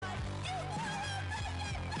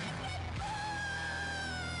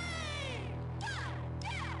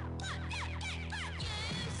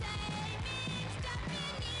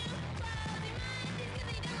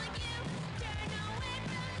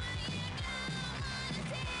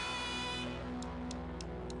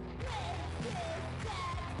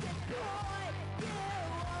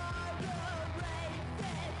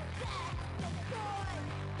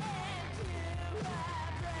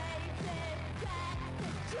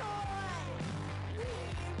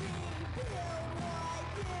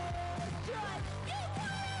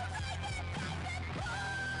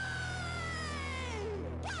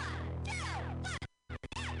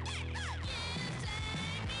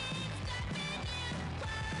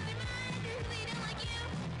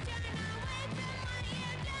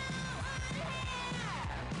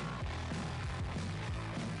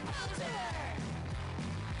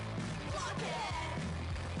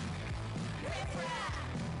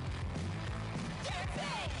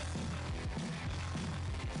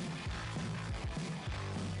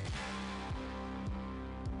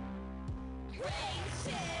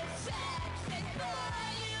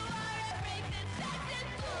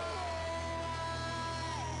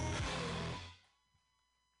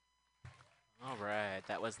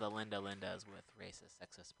That was the Linda Lindas with Racist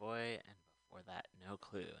Sexist Boy, and before that, No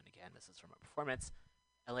Clue. And again, this is from a performance,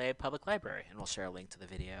 LA Public Library, and we'll share a link to the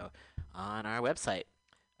video on our website.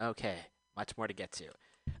 Okay, much more to get to.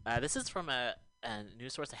 This is from a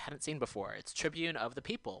news source I hadn't seen before. It's Tribune of the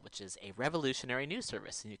People, which is a revolutionary news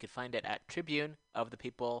service, and you can find it at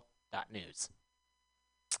tribuneofthepeople.news.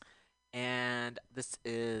 And this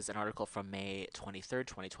is an article from May 23rd,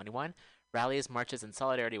 2021. Rallies, marches, and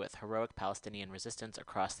solidarity with heroic Palestinian resistance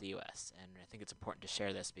across the U.S. And I think it's important to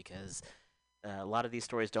share this because a lot of these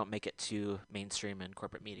stories don't make it to mainstream and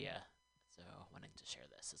corporate media. So wanting to share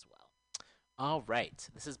this as well. All right,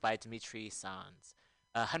 this is by Dimitri Sanz.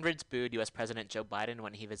 Hundreds booed U.S. President Joe Biden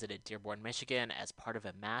when he visited Dearborn, Michigan, as part of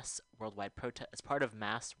mass worldwide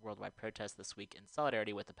protests this week in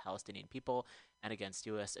solidarity with the Palestinian people and against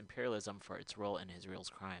U.S. imperialism for its role in Israel's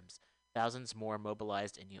crimes. Thousands more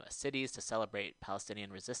mobilized in U.S. cities to celebrate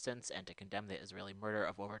Palestinian resistance and to condemn the Israeli murder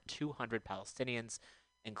of over 200 Palestinians,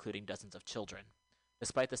 including dozens of children.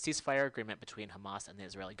 Despite the ceasefire agreement between Hamas and the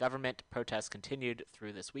Israeli government, protests continued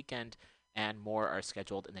through this weekend, and more are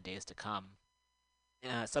scheduled in the days to come.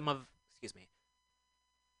 Some of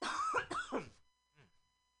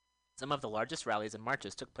the largest rallies and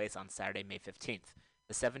marches took place on Saturday, May 15th,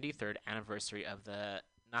 the 73rd anniversary of the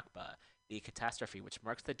Nakba, the catastrophe which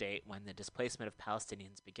marks the date when the displacement of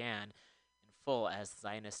Palestinians began in full as the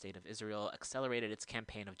Zionist State of Israel accelerated its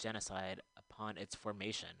campaign of genocide upon its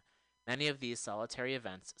formation. Many of these solitary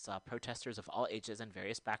events saw protesters of all ages and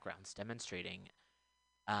various backgrounds demonstrating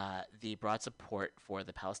the broad support for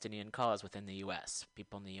the Palestinian cause within the U.S.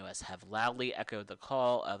 People in the U.S. have loudly echoed the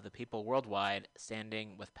call of the people worldwide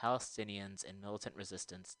standing with Palestinians in militant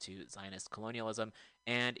resistance to Zionist colonialism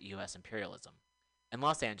and U.S. imperialism. In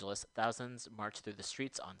Los Angeles, thousands marched through the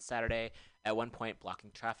streets on Saturday, at one point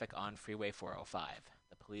blocking traffic on Freeway 405.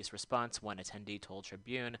 The police response, one attendee told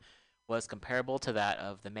Tribune, was comparable to that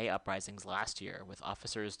of the May uprisings last year, with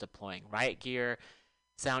officers deploying riot gear,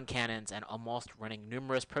 sound cannons, and almost running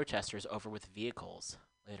numerous protesters over with vehicles.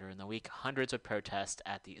 Later in the week, hundreds would protest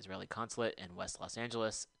at the Israeli consulate in West Los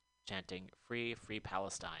Angeles, chanting, "Free, Free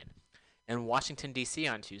Palestine." In Washington, D.C.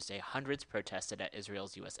 on Tuesday, hundreds protested at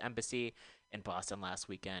Israel's U.S. Embassy. In Boston last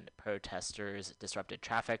weekend, protesters disrupted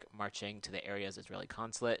traffic, marching to the area's Israeli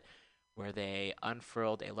consulate, where they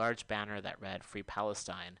unfurled a large banner that read, "Free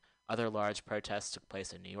Palestine." Other large protests took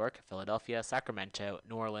place in New York, Philadelphia, Sacramento,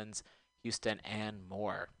 New Orleans, Houston, and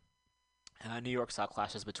more. New York saw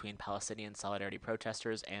clashes between Palestinian solidarity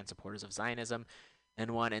protesters and supporters of Zionism.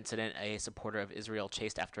 In one incident, a supporter of Israel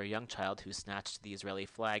chased after a young child who snatched the Israeli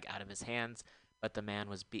flag out of his hands, but the man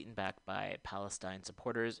was beaten back by Palestine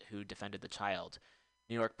supporters who defended the child.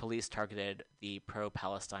 New York police targeted the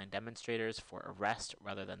pro-Palestine demonstrators for arrest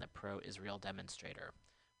rather than the pro-Israel demonstrator.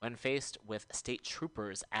 When faced with state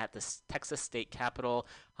troopers at the Texas state capitol,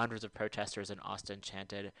 hundreds of protesters in Austin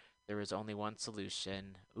chanted, "There is only one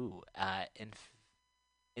solution,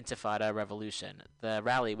 Intifada revolution." The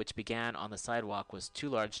rally, which began on the sidewalk, was too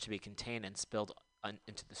large to be contained and spilled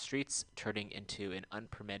into the streets, turning into an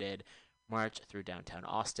unpermitted march through downtown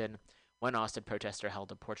Austin. One Austin protester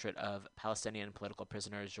held a portrait of Palestinian political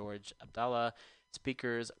prisoner George Abdallah.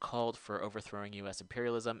 Speakers called for overthrowing U.S.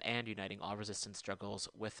 imperialism and uniting all resistance struggles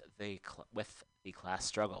with the class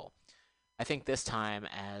struggle. I think this time,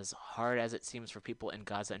 as hard as it seems for people in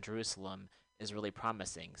Gaza and Jerusalem, is really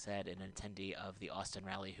promising, said an attendee of the Austin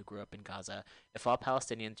rally who grew up in Gaza. If all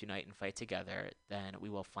Palestinians unite and fight together, then we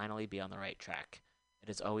will finally be on the right track. It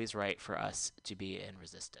is always right for us to be in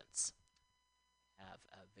resistance. Have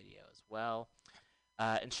a video as well.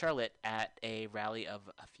 In Charlotte, at a rally of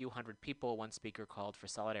a few hundred people, one speaker called for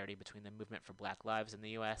solidarity between the movement for Black Lives in the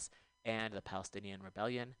U.S. and the Palestinian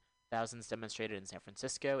Rebellion. Thousands demonstrated in San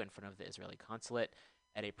Francisco in front of the Israeli consulate.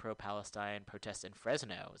 At a pro-Palestine protest in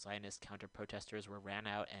Fresno, Zionist counter-protesters were ran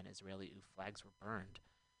out and Israeli flags were burned.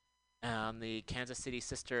 On the Kansas City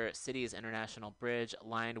Sister Cities International Bridge,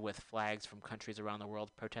 lined with flags from countries around the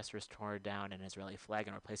world, protesters tore down an Israeli flag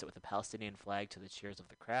and replaced it with a Palestinian flag to the cheers of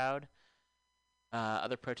the crowd.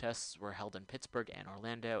 Other protests were held in Pittsburgh and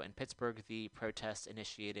Orlando. In Pittsburgh, the protests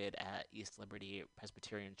initiated at East Liberty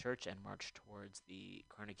Presbyterian Church and marched towards the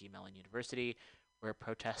Carnegie Mellon University, where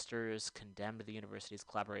protesters condemned the university's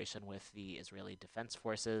collaboration with the Israeli Defense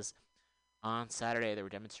Forces. On Saturday, there were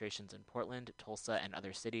demonstrations in Portland, Tulsa, and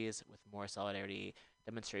other cities, with more solidarity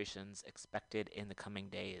demonstrations expected in the coming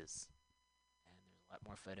days. And there's a lot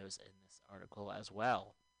more photos in this article as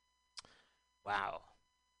well. Wow.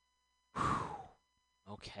 Whew.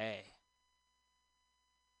 Okay.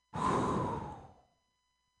 I'm gonna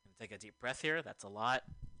take a deep breath here. That's a lot.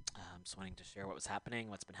 Just wanting to share what was happening,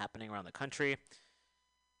 what's been happening around the country.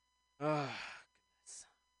 Oh, goodness.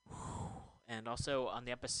 And also on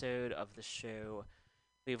the episode of the show, I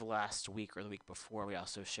believe last week or the week before, we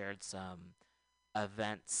also shared some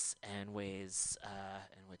events and ways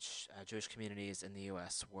in which Jewish communities in the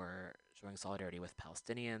U.S. were showing solidarity with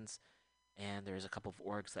Palestinians. And there's a couple of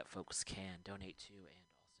orgs that folks can donate to and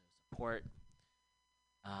also support.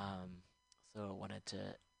 Um, so I wanted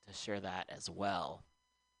to share that as well.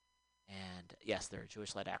 And yes, there are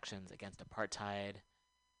Jewish-led actions against apartheid,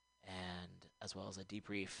 and as well as a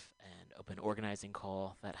debrief and open organizing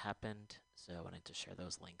call that happened. So I wanted to share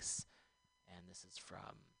those links. And this is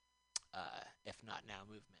from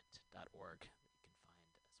ifnotnowmovement.org that you can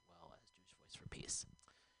find as well as Jewish Voice for Peace.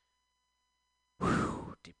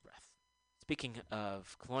 Whew, deep breath. Speaking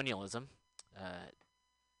of colonialism,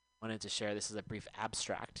 wanted to share this is a brief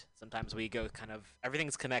abstract. Sometimes we go kind of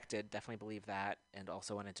everything's connected, definitely believe that, and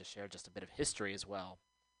also wanted to share just a bit of history as well,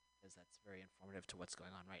 because that's very informative to what's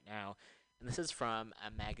going on right now. And this is from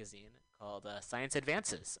a magazine called Science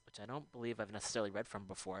Advances, which I don't believe I've necessarily read from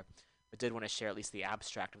before, but did want to share at least the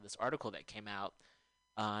abstract of this article that came out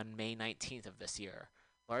on May 19th of this year.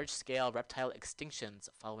 Large-scale reptile extinctions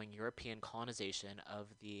following European colonization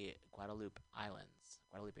of the Guadalupe Islands.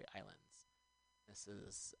 This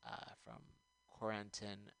is from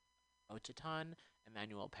Corentin Ochiton,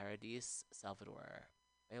 Emmanuel Paradis, Salvador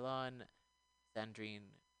Balon,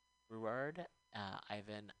 Sandrine Ruard,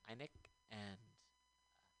 Ivan Einik, and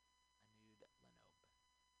Anud Lenoble,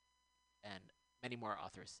 and many more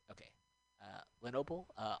authors. Okay. Lenoble,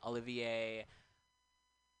 Olivier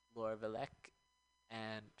Lorvelec,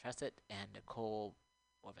 and Tresset, and Nicole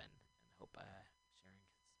Boivin. And I hope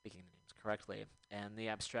speaking the names correctly. And the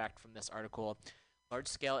abstract from this article: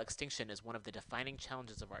 large-scale extinction is one of the defining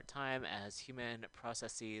challenges of our time as human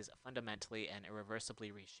processes fundamentally and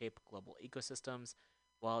irreversibly reshape global ecosystems.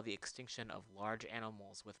 While the extinction of large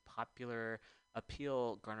animals with popular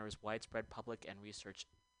appeal garners widespread public and research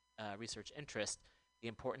interest, the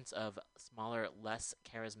importance of smaller, less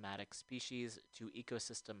charismatic species to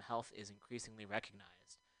ecosystem health is increasingly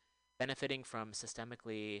recognized. Benefiting from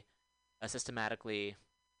systematically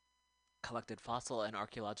collected fossil and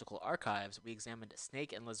archaeological archives, we examined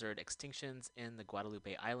snake and lizard extinctions in the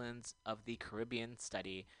Guadalupe Islands of the Caribbean. Oh,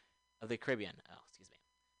 excuse me.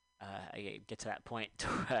 I get to that point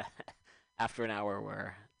after an hour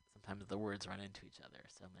where sometimes the words run into each other,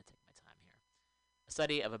 so I'm going to take my time here. A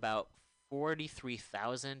study of about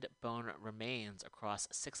 43,000 bone remains across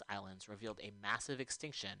 6 islands revealed a massive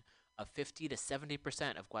extinction of 50 to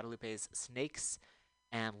 70% of Guadalupe's snakes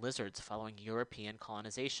and lizards following European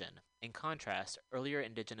colonization. In contrast, earlier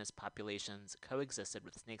indigenous populations coexisted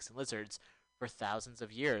with snakes and lizards for thousands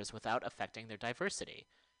of years without affecting their diversity.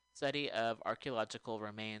 Study of archaeological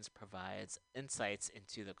remains provides insights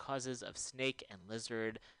into the causes of snake and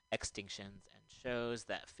lizard extinctions and shows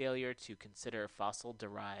that failure to consider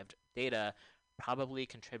fossil-derived data probably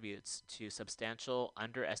contributes to substantial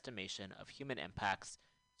underestimation of human impacts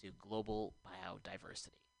to global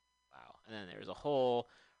biodiversity. Wow. And then there's a whole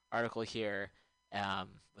article here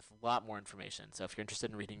with a lot more information. So if you're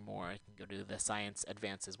interested in reading more, you can go to the Science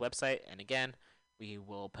Advances website. And again, we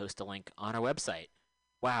will post a link on our website.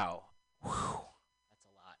 Wow. Whew. That's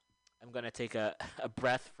a lot. I'm going to take a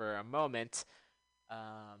breath for a moment.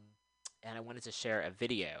 And I wanted to share a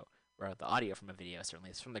video, or the audio from a video,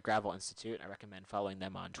 certainly. It's from the Gravel Institute. I recommend following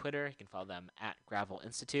them on Twitter. You can follow them at Gravel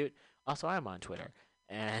Institute. Also, I'm on Twitter.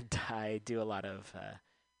 And I do a lot of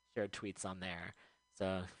shared tweets on there.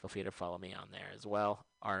 So feel free to follow me on there as well.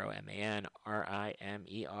 ROMANRIMER.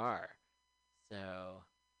 So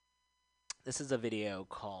this is a video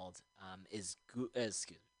called is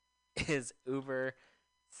Uber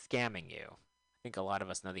scamming you? I think a lot of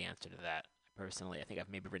us know the answer to that. Personally, I think I've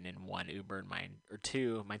maybe written in one Uber in or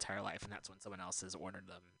two my entire life, and that's when someone else has ordered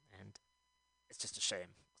them, and it's just a shame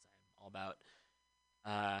because I'm all about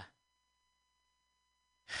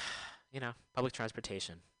public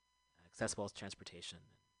transportation, accessible transportation,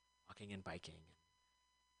 and walking and biking.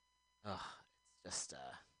 It's just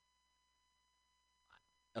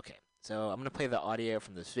okay. So I'm gonna play the audio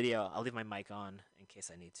from this video. I'll leave my mic on in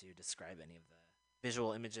case I need to describe any of the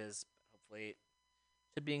visual images, but hopefully it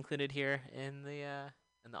should be included here in the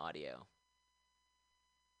audio.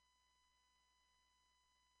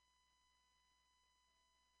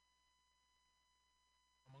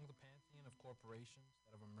 Among the pantheon of corporations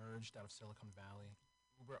that have emerged out of Silicon Valley,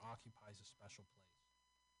 Uber occupies a special place.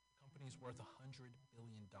 The company is worth $100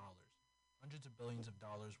 billion. Hundreds of billions of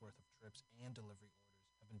dollars worth of trips and delivery orders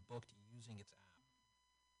have been booked using its app.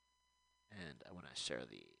 And I want to share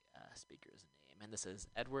the speaker's name. And this is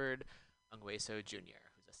Edward Ongweso Jr.,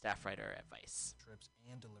 who's a staff writer at Vice. Trips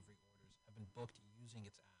and delivery orders been booked using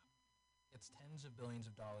its app. It gets tens of billions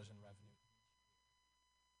of dollars in revenue.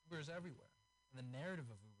 Uber is everywhere, and the narrative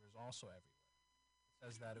of Uber is also everywhere. It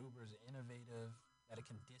says that Uber is innovative, that it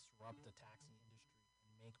can disrupt the taxi industry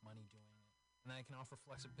and make money doing it, and that it can offer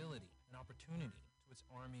flexibility and opportunity to its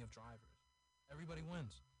army of drivers. Everybody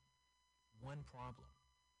wins. One problem.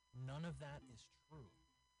 None of that is true.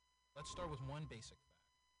 Let's start with one basic fact.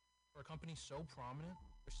 For a company so prominent,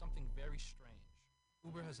 there's something very strange.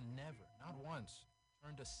 Uber has never, not once,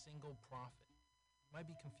 turned a single profit. You might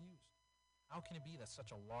be confused. How can it be that such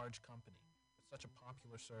a large company with such a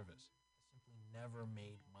popular service has simply never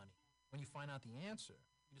made money? When you find out the answer,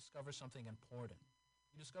 you discover something important.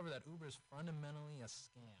 You discover that Uber is fundamentally a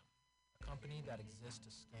scam, a company that exists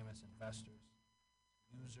to scam its investors,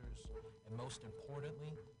 users, and most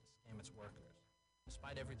importantly, to scam its workers.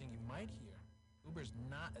 Despite everything you might hear, Uber is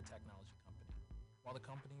not a technology company. While the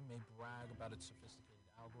company may brag about its sophisticated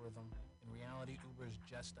algorithm, in reality, Uber is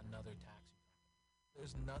just another taxi company.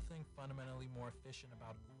 There's nothing fundamentally more efficient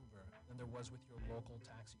about Uber than there was with your local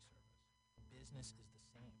taxi service. The business is the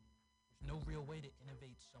same. There's no real way to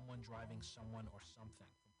innovate someone driving someone or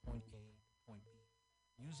something from point A to point B.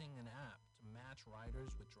 Using an app to match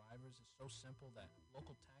riders with drivers is so simple that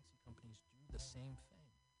local taxi companies do the same thing.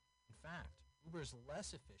 In fact, Uber is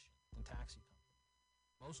less efficient than taxi companies.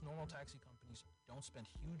 Most normal taxi companies don't spend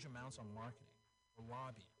huge amounts on marketing or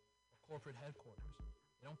lobbying or corporate headquarters.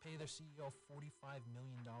 They don't pay their CEO $45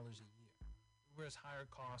 million a year. Uber has higher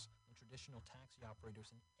costs than traditional taxi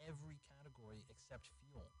operators in every category except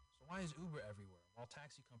fuel. So why is Uber everywhere while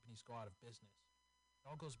taxi companies go out of business? It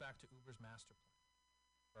all goes back to Uber's master plan.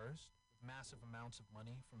 First, with massive amounts of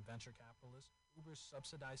money from venture capitalists, Uber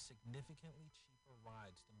subsidized significantly cheaper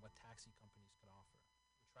rides than what taxi companies could offer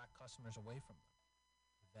to attract customers away from them.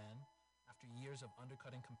 Then, after years of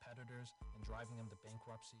undercutting competitors and driving them to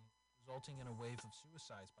bankruptcy, resulting in a wave of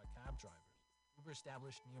suicides by cab drivers, Uber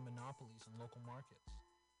established near monopolies in local markets.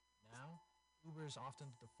 Now, Uber is often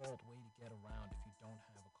the default way to get around if you don't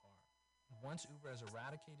have a car. And once Uber has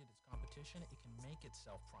eradicated its competition, it can make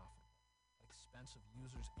itself profitable at expense of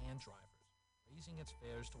users and drivers, raising its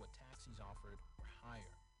fares to what taxis offered or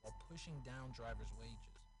higher, while pushing down drivers'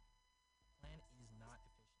 wages. The plan is not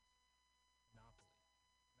efficiency, monopoly.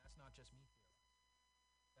 And that's not just me theorizing.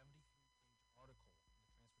 A 73-page article in the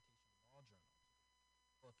Transportation Law Journal took a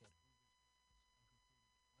look at Uber's business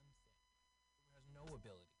and concluded one thing. Uber has no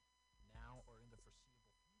ability, now or in the foreseeable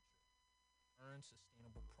future, to earn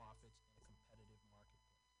sustainable profits in a competitive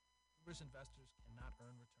marketplace. Uber's investors cannot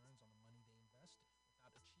earn returns on the money they invested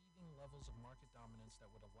without achieving levels of market dominance that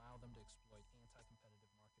would allow them to exploit anti-competitive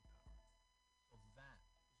market power. So that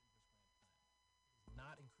is Uber's grand plan. It is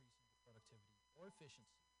not increasing the productivity or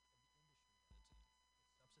efficiency of the industry that it's in.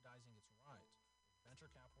 It's subsidizing its rides with venture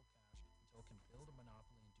capital cash until it can build a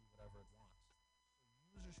monopoly and do whatever it wants. So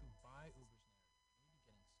users who buy Uber's narrative may be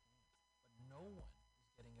getting scammed, but no one is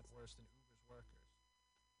getting it worse than Uber's workers.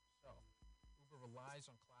 So, Uber relies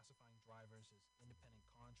on classifying drivers as independent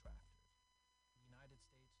contractors. In the United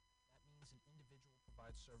States, that means an individual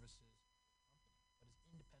provides services to a company, but is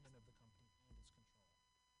independent of the company and its control.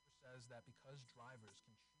 Uber says that because drivers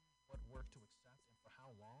can choose what work to accept and for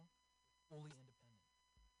how long, they're fully independent.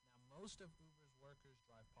 Now, most of Uber's workers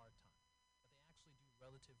drive part-time, but they actually do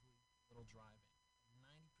relatively little driving, and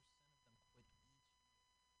 90% of them quit each year.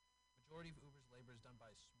 The majority of Uber's labor is done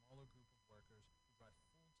by a smaller group of workers who drive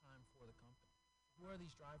full-time for the company. So who are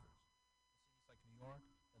these drivers? In cities like New York,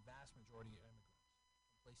 the vast majority are immigrants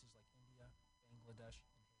from places like India, Bangladesh,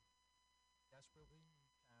 and Haiti. They desperately need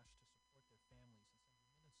cash to support their families and send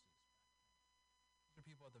remittances back home. These are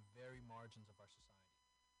people at the very margins of our society.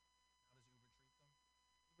 How does Uber treat them?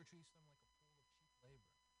 Uber treats them like a pool of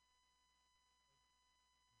cheap labor,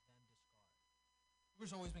 then discard.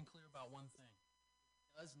 Uber's always been clear about one thing.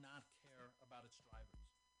 It does not care about its drivers.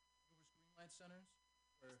 Uber's green light centers,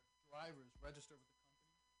 where drivers register with the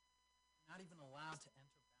company, are not even allowed to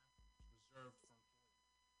enter bathrooms reserved for employees.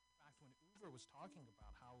 In fact, when Uber was talking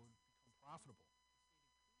about how it would become profitable, it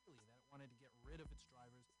stated clearly that it wanted to get rid of its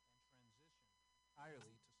drivers and transition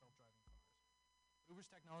entirely to self-driving cars. But Uber's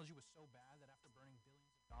technology was so bad that after burning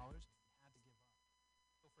billions of dollars, it had to give up.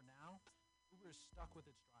 So for now, Uber is stuck with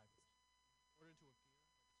its drivers. In order to appear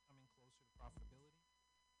like it's coming closer to profitability,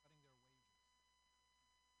 cutting their wages.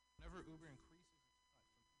 Whenever Uber increases its cut from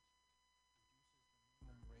each trip, reduces the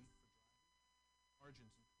minimum rate for drivers,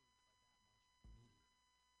 margins improve by that much immediately.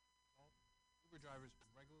 Result, Uber drivers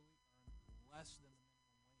regularly earn less than the minimum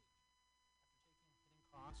wage. After taking hidden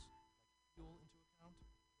costs like fuel into account,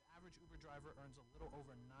 the average Uber driver earns a little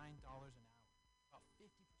over $9 an hour, about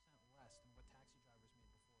 50% less than what taxi drivers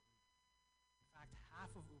made before Uber. fact,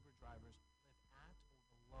 half of Uber drivers live at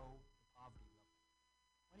or below the poverty level.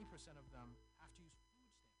 20% of them have to use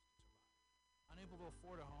food stamps to survive. Unable to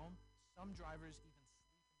afford a home, some drivers even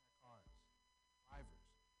sleep in their cars. Drivers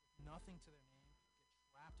with nothing to their name get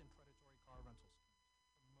trapped in predatory car rental schemes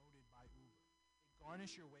promoted by Uber. They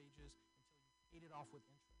garnish your wages until you've paid it off with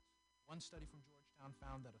interest. One study from Georgetown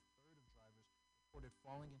found that a third of drivers reported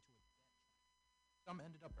falling into a debt trap. Some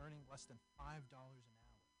ended up earning less than $5 an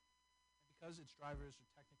hour. And because its drivers are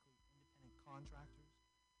technically independent contractors,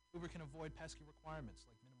 Uber can avoid pesky requirements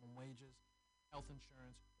like minimum wages, health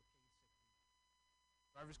insurance, or paid sick leave.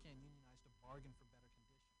 Drivers can't unionize to bargain for better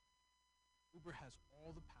conditions. Uber has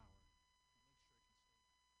all the power to make sure it can stay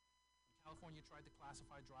that. When California tried to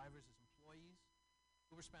classify drivers as employees,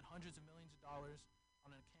 Uber spent hundreds of millions of dollars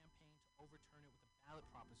on a campaign to overturn it with a ballot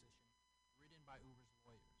proposition written by Uber's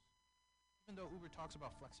lawyers. Even though Uber talks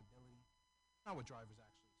about flexibility, it's not what drivers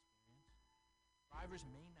actually experience. Drivers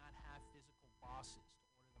may not have physical bosses to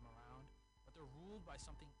order them around, but they're ruled by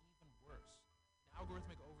something even worse, an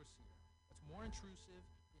algorithmic overseer that's more intrusive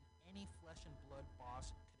than any flesh and blood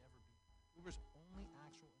boss could ever be. Uber's only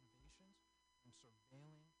actual innovations from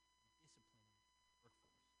surveilling and disciplining its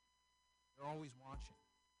workforce. They're always watching,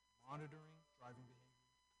 monitoring driving behavior,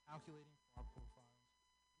 calculating fraud profiles, using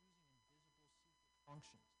invisible secret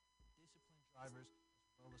functions to discipline drivers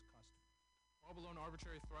as well as customers. Fall below an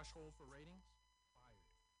arbitrary threshold for ratings? Fired.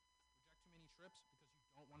 Reject too many trips because you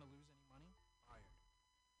don't want to lose any money? Fired.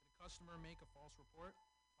 Did a customer make a false report?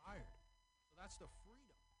 Fired. So that's the freedom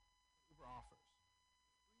that Uber offers.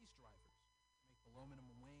 It frees drivers to make below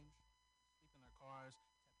minimum wage, to sleep in their cars, to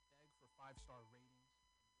beg for 5-star ratings,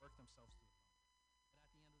 and work themselves to the bone. But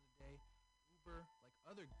at the end of the day, Uber, like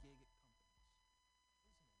other gig companies, isn't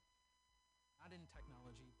innovative. Not in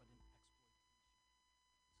technology, but in exploitation.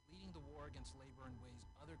 It's leading the war against labor in ways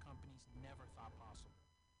other companies never thought possible.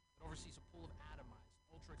 It oversees a pool of atomized,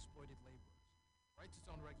 ultra-exploited laborers, writes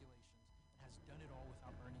its own regulations, and has done it all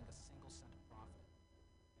without earning a single cent of profit.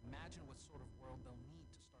 Imagine what sort of world they'll need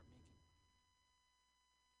to start making money.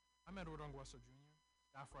 I'm Edward Ongweso Jr.,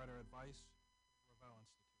 staff writer at Vice, for the Ravel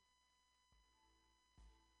Institute.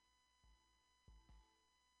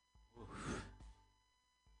 Oof.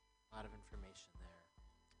 A lot of information there.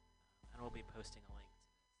 And we'll be posting a link to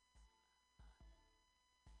this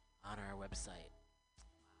on our website. Wow.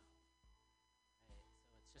 Right, so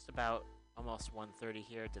it's just about almost 1:30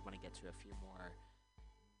 here. Did want to get to a few more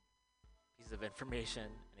pieces of information.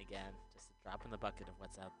 And again, just a drop in the bucket of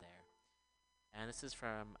what's out there. And this is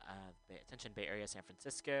from Attention Bay Area, San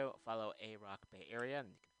Francisco. Follow A-Rock Bay Area, and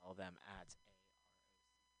you can follow them at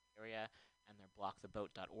A-R-O-C Area, and their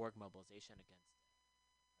blocktheboat.org mobilization against apartheid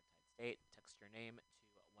state. Text your name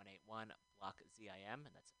to 181-BLOCK-ZIM,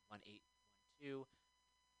 and that's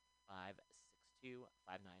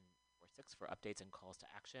 1-812-562-5946 for updates and calls to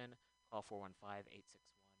action. Call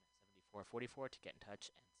 415-861-7444 to get in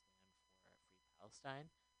touch and stand for Free Palestine.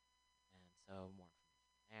 And so more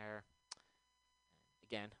information there.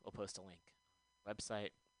 Again, we'll post a link on our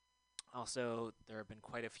website. Also, there have been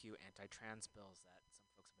quite a few anti-trans bills that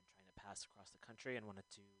some folks have been trying to pass across the country, and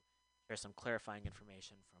wanted to share some clarifying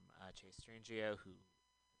information from Chase Strangio, who is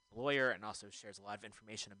a lawyer and also shares a lot of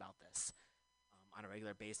information about this on a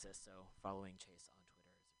regular basis. So following Chase on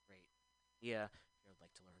Twitter is a great idea. If you would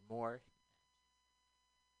like to learn more,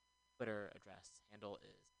 Twitter address handle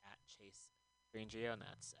is at Chase Strangio, and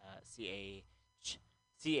that's ChaseStrangio.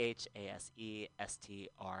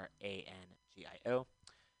 And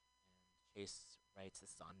Chase writes,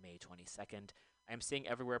 this is on May 22nd. I am seeing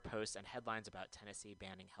everywhere posts and headlines about Tennessee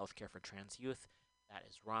banning healthcare for trans youth. That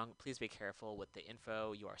is wrong. Please be careful with the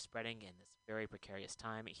info you are spreading in this very precarious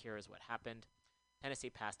time. Here is what happened. Tennessee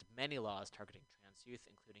passed many laws targeting trans youth,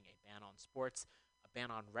 including a ban on sports, a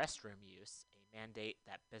ban on restroom use, a mandate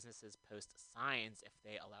that businesses post signs if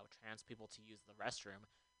they allow trans people to use the restroom,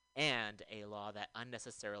 and a law that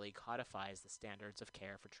unnecessarily codifies the standards of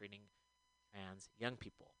care for treating trans young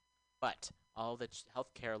people. But all the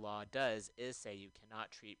healthcare law does is say you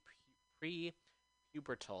cannot treat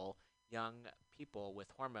pre-pubertal young people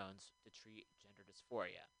with hormones to treat gender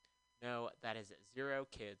dysphoria. No, that is 0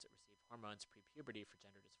 kids receive hormones pre-puberty for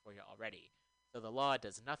gender dysphoria already. So the law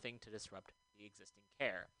does nothing to disrupt the existing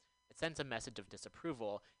care. It sends a message of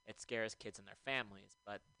disapproval, it scares kids and their families,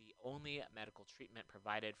 but the only medical treatment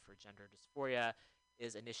provided for gender dysphoria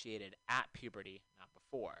is initiated at puberty, not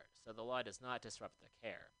before. So the law does not disrupt the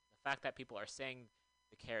care. The fact that people are saying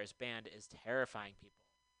the care is banned is terrifying people.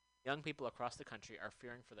 Young people across the country are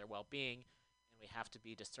fearing for their well-being, and we have to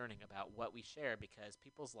be discerning about what we share because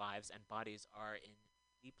people's lives and bodies are in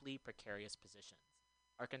deeply precarious positions.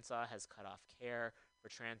 Arkansas has cut off care for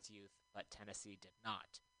trans youth, but Tennessee did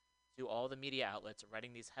not. To all the media outlets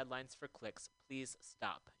writing these headlines for clicks, please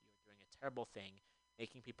stop. You are doing a terrible thing,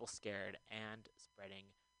 making people scared and spreading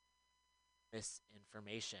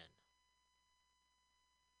misinformation.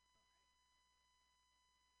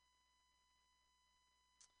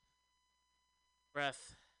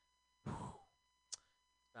 Breath. It's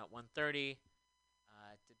about 1:30.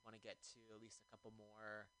 Did want to get to at least a couple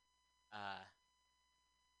more uh,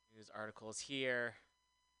 news articles here.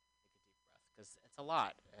 Take a deep breath because it's a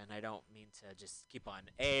lot, and I don't mean to just keep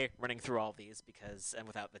on running through all these because and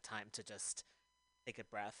without the time to just take a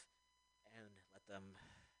breath and let them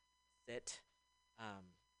sit.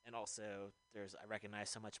 And also, I recognize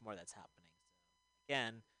so much more that's happening. So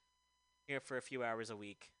again, here for a few hours a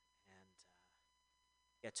week and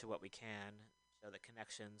get to what we can, show the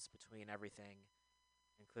connections between everything,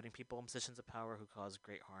 including people in positions of power who cause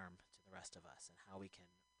great harm to the rest of us, and how we can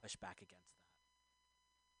push back against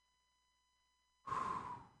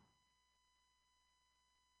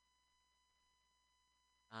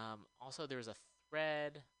that. Also, there's a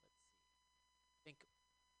thread. Let's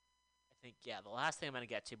see. Yeah. The last thing I'm gonna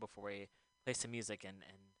get to before we play some music and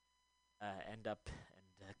end up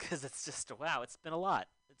and because it's just wow, it's been a lot.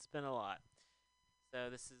 It's been a lot. So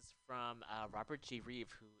this is from Robert G.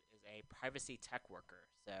 Reeve, who is a privacy tech worker.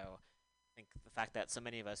 So I think the fact that so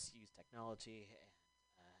many of us use technology,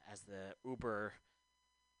 and as the Uber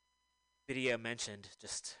video mentioned,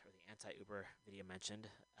 or the anti-Uber video mentioned,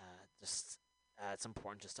 it's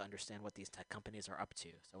important just to understand what these tech companies are up to.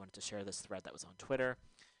 So I wanted to share this thread that was on Twitter.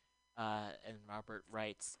 And Robert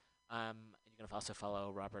writes, you can also follow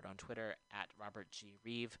Robert on Twitter at Robert G.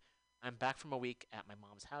 Reeve. I'm back from a week at my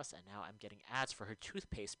mom's house, and now I'm getting ads for her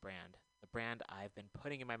toothpaste brand, the brand I've been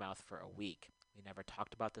putting in my mouth for a week. We never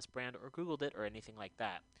talked about this brand or Googled it or anything like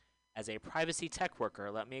that. As a privacy tech worker,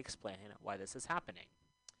 let me explain why this is happening.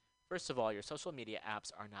 First of all, your social media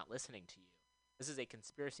apps are not listening to you. This is a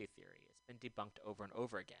conspiracy theory. It's been debunked over and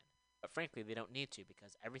over again. But frankly, they don't need to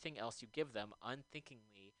because everything else you give them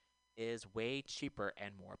unthinkingly is way cheaper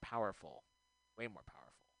and more powerful. Way more powerful.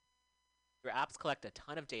 Your apps collect a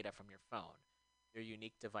ton of data from your phone, your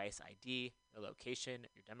unique device ID, your location,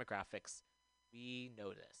 your demographics. We know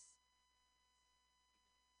this.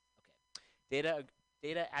 Okay.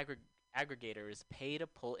 Aggregators pay to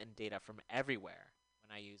pull in data from everywhere.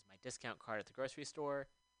 When I use my discount card at the grocery store,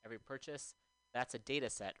 every purchase, that's a data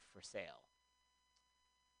set for sale.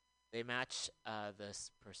 They match this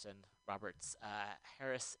person, Robert's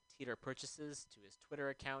Harris Teeter purchases to his Twitter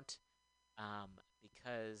account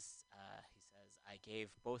because he says, I gave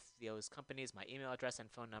both those companies my email address and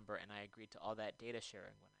phone number, and I agreed to all that data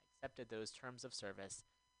sharing when I accepted those terms of service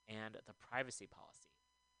and the privacy policy.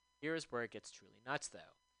 Here's where it gets truly nuts,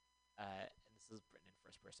 though. And this is written in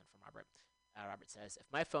first person from Robert. Robert says, if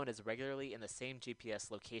my phone is regularly in the same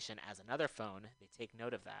GPS location as another phone, they take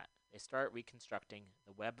note of that. They start reconstructing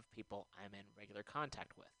the web of people I'm in regular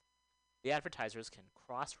contact with. The advertisers can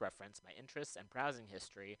cross-reference my interests and browsing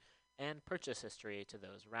history and purchase history to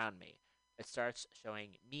those around me. It starts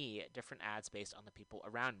showing me different ads based on the people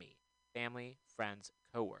around me, family, friends,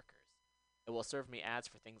 coworkers. It will serve me ads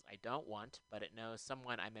for things I don't want, but it knows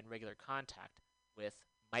someone I'm in regular contact with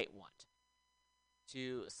might want.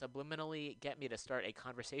 To subliminally get me to start a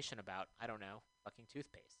conversation about, I don't know, fucking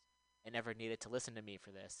toothpaste. I never needed to listen to me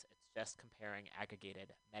for this. It's just comparing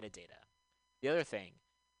aggregated metadata. The other thing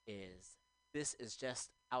is, this is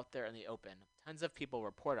just out there in the open. Tons of people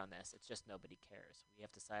report on this. It's just nobody cares. We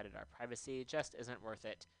have decided our privacy just isn't worth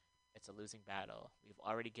it. It's a losing battle. We've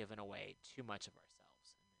already given away too much of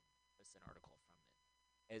ourselves. And then there's an article from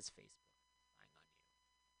it. Is Facebook spying on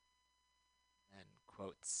you? And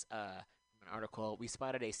quotes from an article, we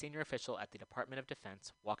spotted a senior official at the Department of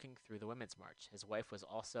Defense walking through the Women's March. His wife was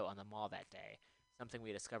also on the mall that day, something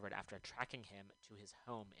we discovered after tracking him to his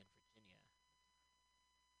home in Virginia.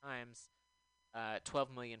 Times 12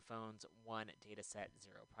 million phones, 1 data set,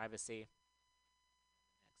 0 privacy.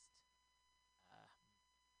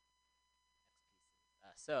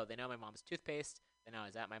 Next so they know my mom's toothpaste. They know I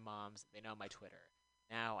was at my mom's. They know my Twitter.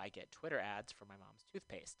 Now I get Twitter ads for my mom's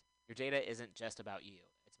toothpaste. Your data isn't just about you.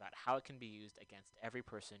 It's about how it can be used against every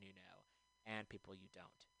person you know and people you don't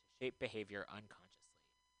to shape behavior unconsciously.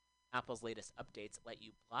 Apple's latest updates let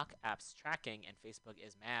you block apps tracking, and Facebook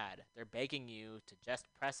is mad. They're begging you to just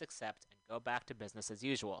press accept and go back to business as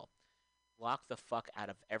usual. Block the fuck out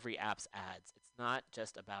of every app's ads. It's not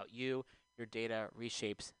just about you. Your data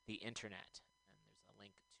reshapes the internet. And there's a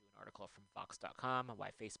link to an article from Vox.com,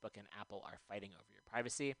 why Facebook and Apple are fighting over your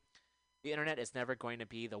privacy. The internet is never going to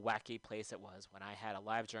be the wacky place it was when I had a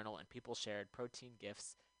live journal and people shared protein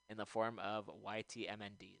gifts in the form of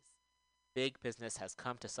YTMNDs. Big business has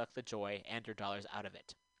come to suck the joy and your dollars out of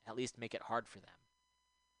it. At least make it hard for them.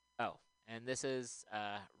 Oh, and this is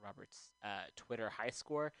Robert's Twitter high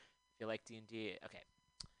score. If you like D&D, okay,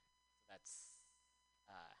 so that's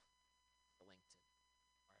uh, the link to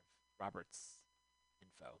more of Robert's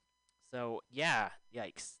info. So yeah,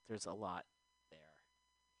 yikes, there's a lot there.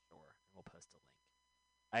 Sure, and we'll post a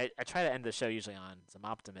link. I try to end the show usually on some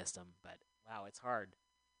optimism, but wow, it's hard.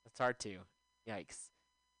 It's hard to. Yikes.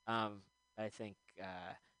 I think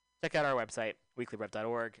check out our website,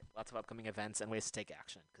 weeklyrev.org. Lots of upcoming events and ways to take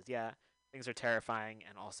action. Because, yeah, things are terrifying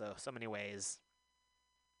and also so many ways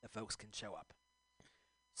that folks can show up.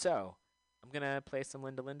 So, I'm going to play some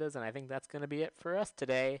Linda Lindas, and I think that's going to be it for us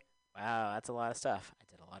today. Wow, that's a lot of stuff. I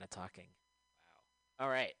did a lot of talking. Wow.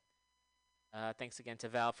 All right. Thanks again to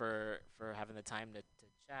Val for having the time to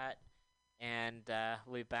chat. And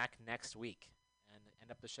we'll be back next week and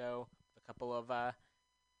end up the show with a couple of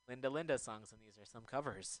Linda songs, and these are some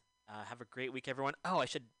covers. Have a great week, everyone. Oh, I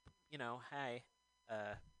should, hi,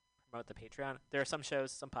 promote the Patreon. There are some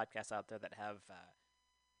shows, some podcasts out there that have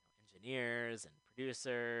engineers and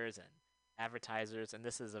producers and advertisers, and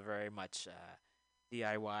this is a very much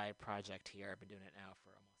DIY project here. I've been doing it now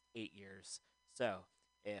for almost 8 years. So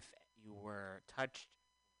if you were touched,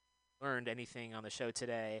 learned anything on the show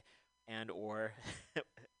today, and or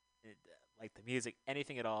like the music,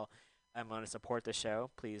 anything at all, I'm going to support the show.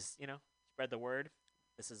 Please, spread the word.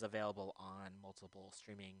 This is available on multiple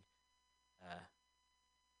streaming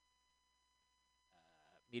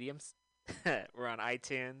mediums. We're on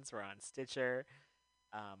iTunes. We're on Stitcher.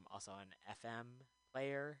 Also on FM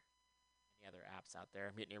Player. Any other apps out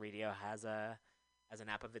there? Mutiny Radio has an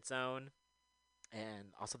app of its own.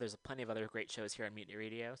 And also there's plenty of other great shows here on Mutiny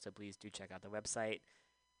Radio, so please do check out the website.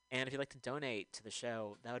 And if you'd like to donate to the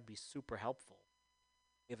show, that would be super helpful.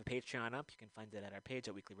 We have a Patreon up. You can find it at our page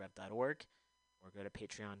at weeklyrev.org or go to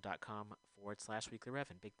patreon.com/weeklyrev.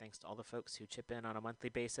 And big thanks to all the folks who chip in on a monthly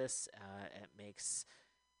basis. It makes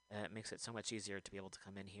it so much easier to be able to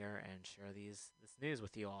come in here and share this news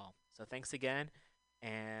with you all. So thanks again,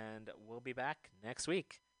 and we'll be back next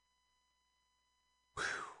week. Whew.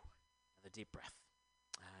 Another deep breath.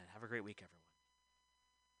 Have a great week, everyone.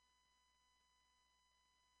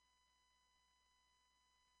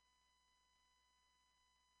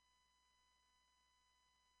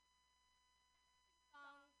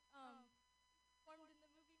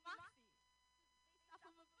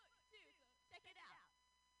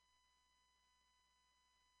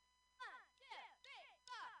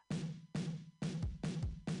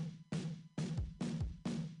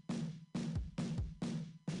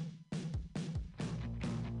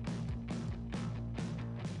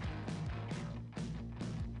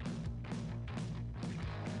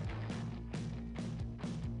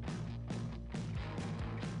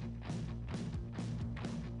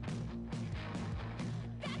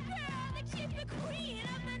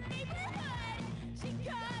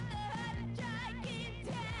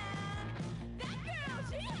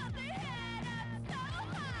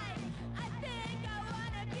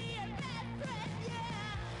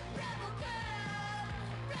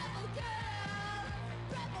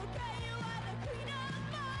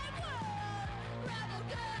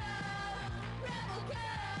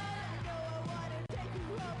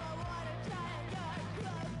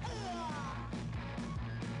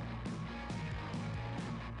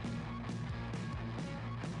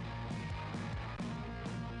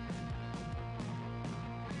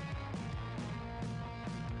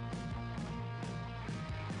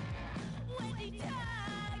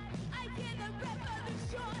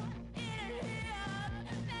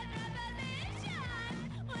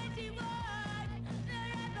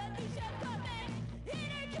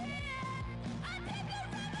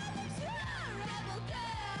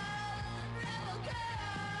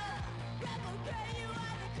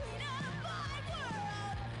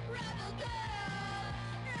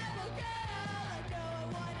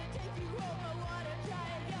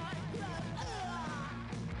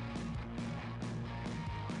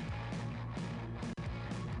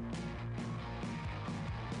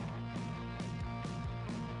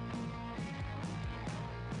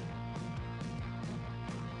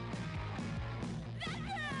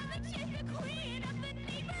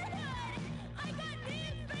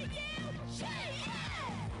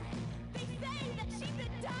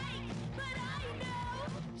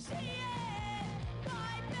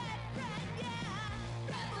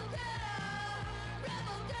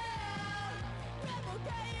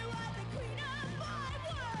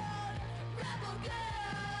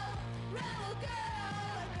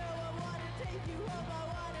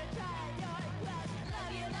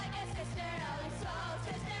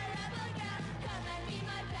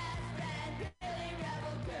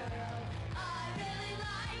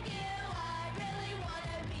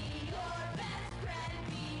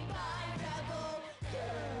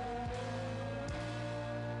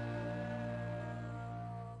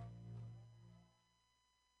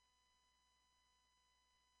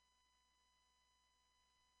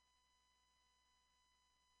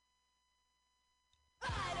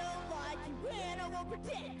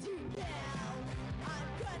 Protect you now. I'm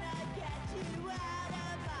gonna get you out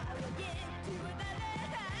of my way into another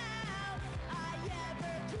house. I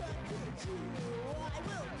ever trusted you, I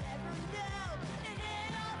will never know. And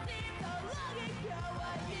it all seems so long ago.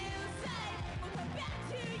 What you say will come back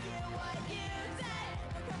to you. What you say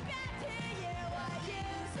will come back to you. What you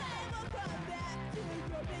say will come back to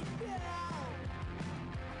your big mouth.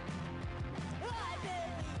 I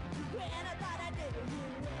believed you when I thought I knew you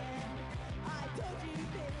when I told you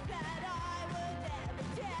things that I would never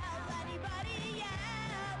tell anybody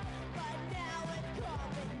else. But now it's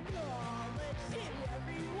common knowledge to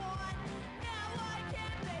everyone. Now I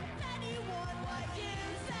can't face anyone. What you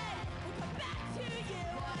say will come back to you.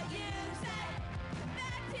 What you say will come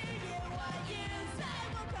back to you. What you say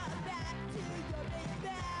will come back to your big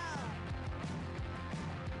mouth.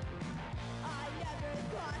 I never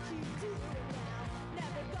thought you'd do it now.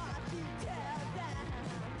 Never thought you'd tell them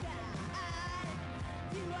that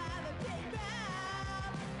you have a big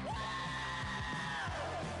mouth.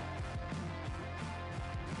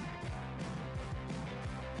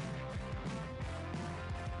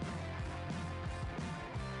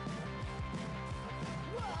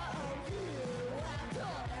 Whoa, you have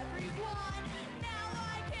told everyone. Now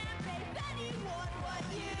I can't face anyone. What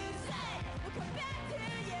you say will come back to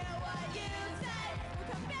you. What you say will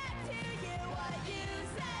come back to you. What you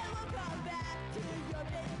say will come back to your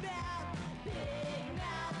big mouth. Big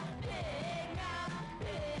mouth, big mouth,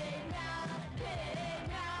 big mouth, big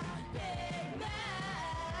mouth, big mouth.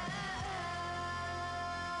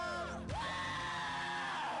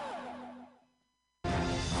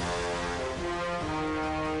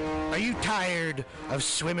 Are you tired of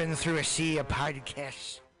swimming through a sea of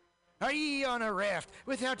podcasts? Are ye on a raft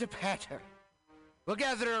without a paddle? Well,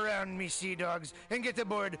 gather around me, sea dogs, and get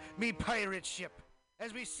aboard me pirate ship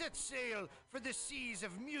as we set sail for the seas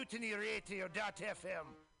of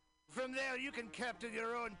MutinyRadio.fm. From there, you can captain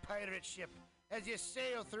your own pirate ship as you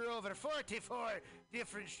sail through over 44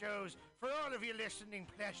 different shows for all of your listening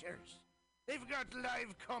pleasures. They've got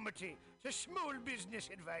live comedy to small business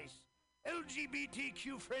advice,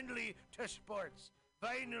 LGBTQ friendly to sports,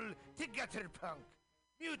 vinyl to gutter punk.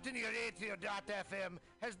 MutinyRadio.fm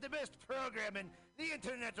has the best programming the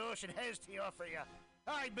internet ocean has to offer you.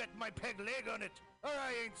 I bet my peg leg on it, or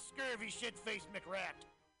I ain't scurvy shit-faced McRat.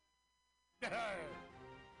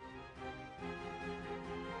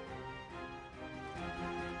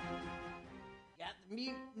 Got the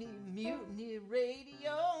mutiny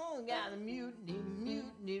radio. Got the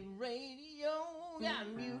mutiny radio. Got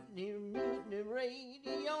mutiny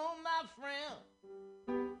radio, my friend.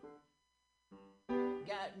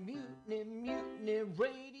 Got mutiny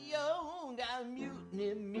radio. Got mutiny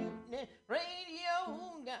radio.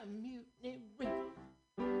 Got mutiny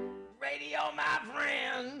radio, my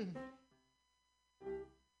friend.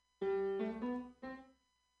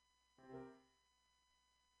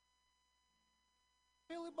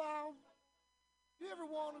 Billy Bob, you ever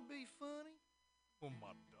want to be funny? Well,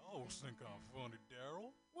 my dogs think I'm funny,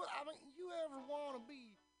 Daryl. Well, I mean, you ever want to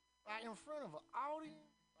be like in front of an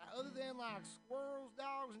audience, like, other than like squirrels,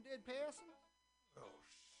 dogs, and dead peasants? Oh,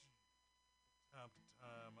 shit. Time to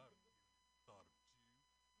time, I've thought of you.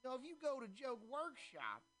 You know, if you go to Joke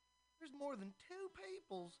Workshop, there's more than 2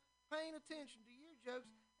 peoples paying attention to your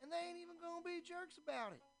jokes, and they ain't even gonna be jerks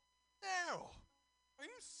about it. Daryl, are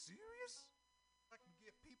you serious? I can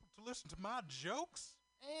get people to listen to my jokes?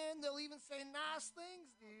 And they'll even say nice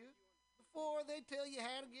things to you before they tell you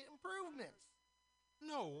how to get improvements.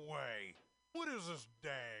 No way. What is this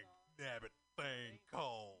dag-nabbit thing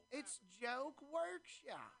called? It's Joke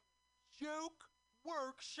Workshop. Joke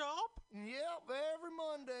Workshop? Yep, every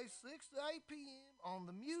Monday, 6 to 8 p.m. on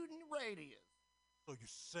the Mutiny Radio. So you're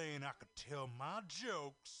saying I could tell my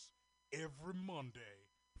jokes every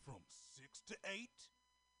Monday from 6 to 8?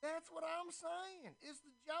 That's what I'm saying. It's the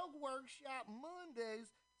Joke Workshop Mondays,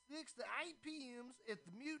 6 to 8 p.m. at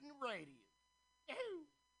the Mutiny Radio. Yahoo!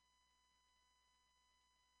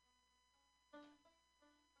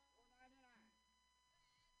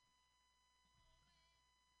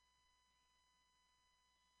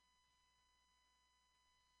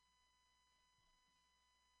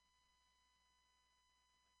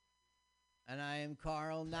 And I am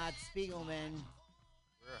Carl, not Spiegelman.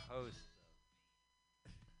 We're hosts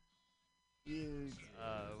Huge.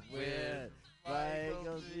 with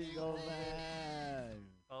Michael Spiegelman.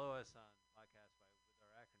 Follow us on podcast with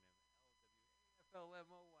our acronym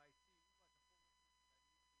LWAFLMOYT.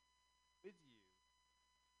 With you.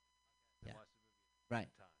 Yeah. Watch the movie at the Right.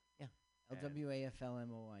 same time. Yeah. And-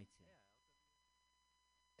 LWAFLMOYT.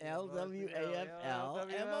 Yeah,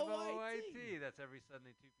 LWAFLMOYT. That's every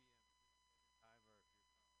Sunday, 2 p.m.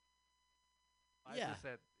 time, or if Yeah. you're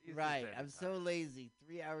Eastern Right. Standard I'm so Time. lazy.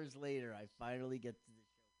 3 hours later, I finally get to the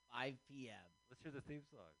show. 5 p.m. Let's hear the theme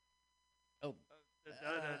song. Oh.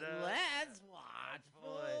 Let's watch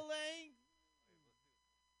full length.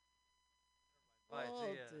 Bye. Full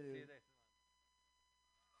See ya. See two. you next month.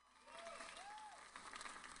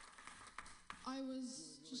 I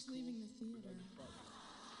was just leaving the theater.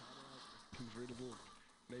 Convertible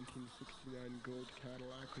 1969 gold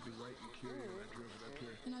Cadillac with a white interior. I drove it up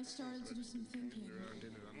here. And I started to do some thinking. Around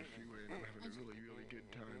in it on the freeway, and I'm having a really, really good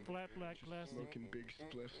time. Flat black plastic. Smoking big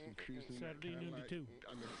spliffs and cruising that Saturday noon to Cadillac 2.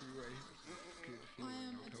 on the freeway. Good I feeling,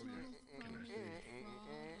 am I'll a tell you. total Can I phone say?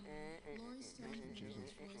 fraud. Lori Stone's voice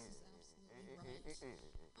is absolutely right.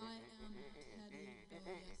 I am petty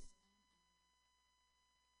bilious.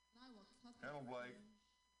 And I will cut the Hello, Blake. fringe.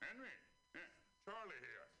 Henry? Yeah, Charlie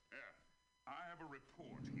here. Yeah. I have a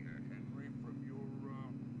report here, Henry, from your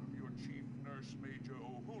chief nurse, Major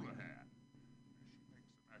O'Houlihan. She makes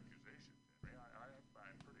some accusations, Henry. I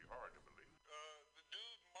find pretty hard to believe. The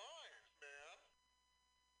dude mine, man.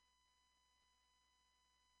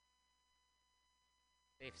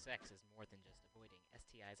 Safe sex is more than just avoiding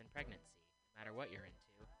STIs and pregnancy. No matter what you're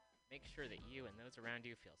into, make sure that you and those around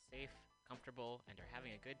you feel safe, comfortable, and are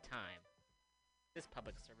having a good time. This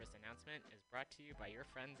public service announcement is brought to you by your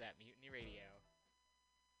friends at Mutiny Radio.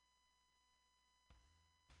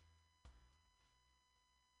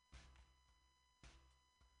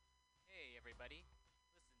 Hey everybody, listen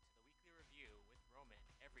to the Weekly Review with Roman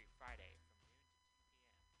every Friday from noon to 2 p.m.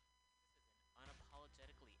 This is an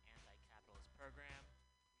unapologetically anti-capitalist program. We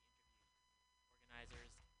interview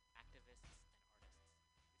organizers, activists, and artists.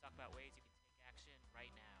 We talk about ways you can take action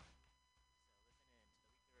right now.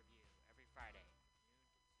 So listen in to the Weekly Review every Friday from noon to 2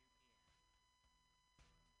 p.m.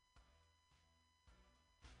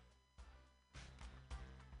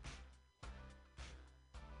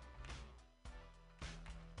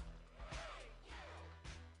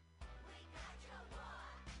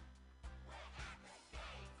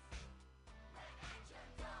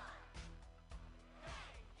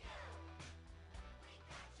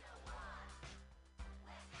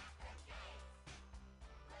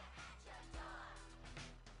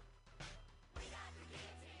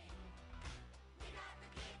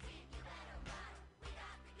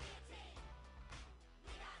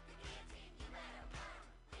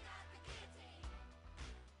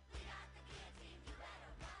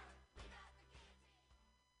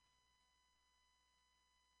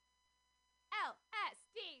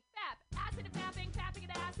 LSD, FAP, acid and fapping, fapping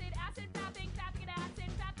and acid, acid and fapping, fapping and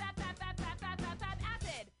acid, fap, fap, fap, fap, fap, fap, fap, fap,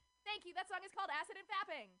 acid. Thank you, that song is called Acid and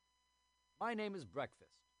Fapping. My name is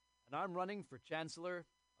Breakfast, and I'm running for Chancellor of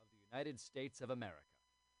the United States of America.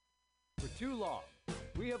 For too long,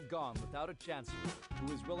 we have gone without a Chancellor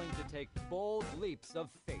who is willing to take bold leaps of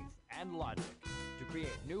faith and logic to create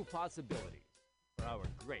new possibilities for our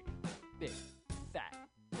great, big, fat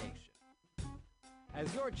nation.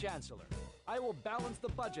 As your Chancellor, I will balance the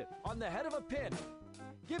budget on the head of a pin,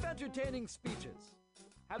 give entertaining speeches,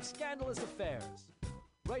 have scandalous affairs,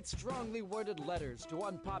 write strongly worded letters to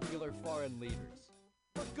unpopular foreign leaders,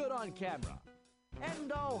 look good on camera,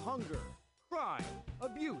 end all hunger, crime,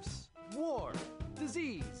 abuse, war,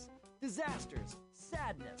 disease, disasters,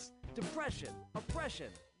 sadness, depression, oppression,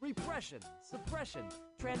 repression, suppression,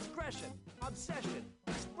 transgression, obsession,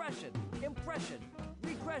 expression, impression,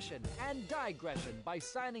 regression, and digression by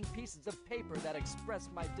signing pieces of paper that express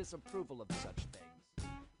my disapproval of such things.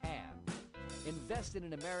 And invest in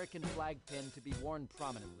an American flag pin to be worn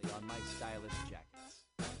prominently on my stylish jackets.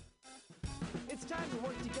 It's time to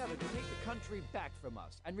work together to take the country back from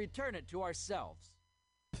us and return it to ourselves.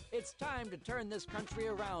 It's time to turn this country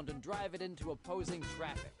around and drive it into opposing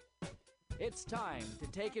traffic. It's time to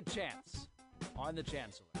take a chance on the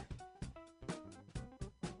Chancellor.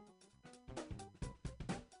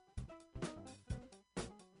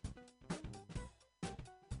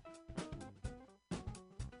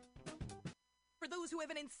 For those who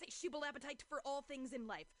have an insatiable appetite for all things in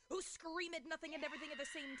life, who scream at nothing and everything at the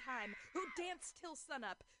same time, who dance till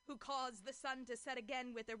sunup, who cause the sun to set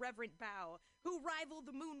again with irreverent bow, who rival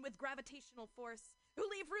the moon with gravitational force, who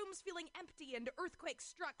leave rooms feeling empty and earthquake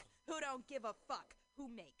struck, who don't give a fuck, who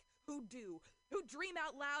make, who do, who dream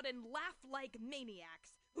out loud and laugh like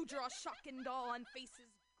maniacs, who draw shock and awe on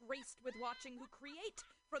faces graced with watching, who create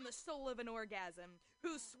from the soul of an orgasm,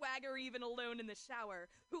 who swagger even alone in the shower,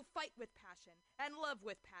 who fight with passion, and love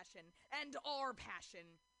with passion, and are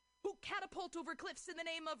passion, who catapult over cliffs in the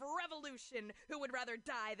name of revolution, who would rather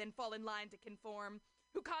die than fall in line to conform,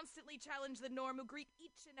 who constantly challenge the norm, who greet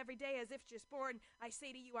each and every day as if just born. I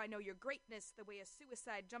say to you, I know your greatness, the way a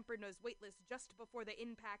suicide jumper knows weightless just before the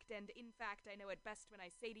impact, and in fact, I know it best when I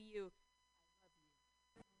say to you,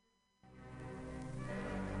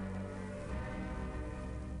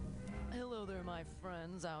 Hello there, my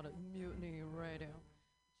friends out at Mutiny Radio.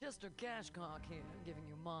 Chester Cashcock here, giving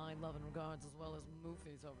you my love and regards as well as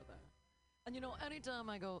Moofy's over there. And you know, anytime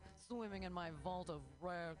I go swimming in my vault of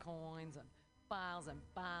rare coins and piles of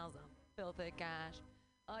filthy cash,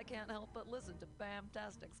 I can't help but listen to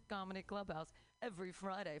Bamtastic's Comedy Clubhouse every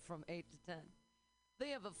Friday from 8 to 10. They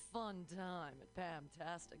have a fun time at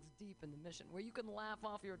Bamtastic's Deep in the Mission, where you can laugh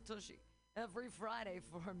off your tushy every Friday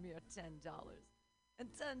for a mere $10. And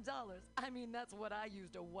 $10, I mean, that's what I use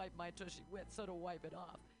to wipe my tushy with, so to wipe it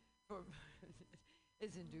off.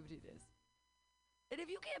 It's indeed it is. And if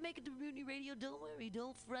you can't make it to Mutiny Radio, don't worry,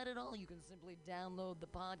 don't fret at all. You can simply download the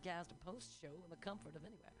podcast and post-show in the comfort of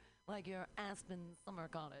anywhere, like your Aspen summer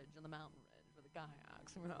cottage on the mountain ridge with the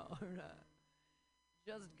kayaks.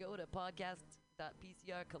 Just go to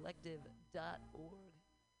podcast.pcrcollective.org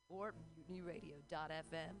or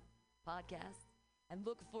mutinyradio.fm podcasts and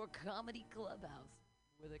look for Comedy Clubhouse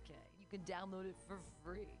with a K. You can download it for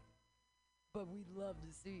free. But we'd love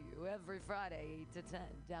to see you every Friday, 8 to 10,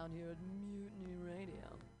 down here at Mutiny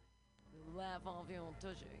Radio. Laugh off your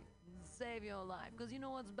tushy. Save your life. Because you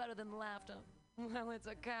know what's better than laughter? Well, it's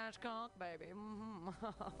a cash cock, baby.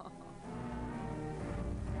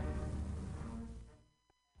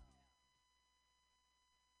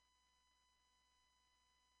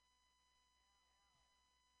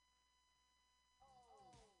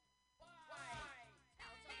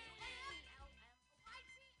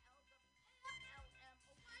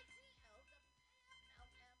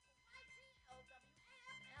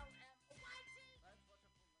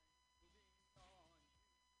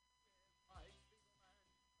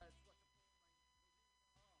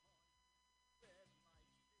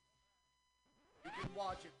 You can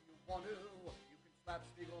watch if you want to. You can slap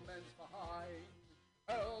Spiegelman's behind.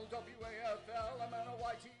 LWAFL,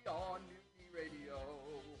 MNOYT on Mutiny Radio.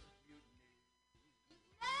 Mutiny.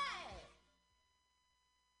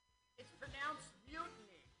 It's pronounced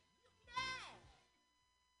mutiny.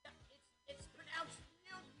 Mutiny. It's pronounced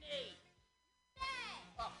mutiny. Mutiny.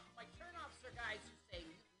 Oh, my turn-offs are guys who say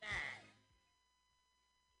mutiny.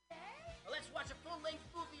 Well, let's watch a full-length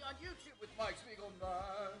movie on YouTube with Mike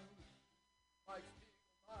Spiegelman. Mike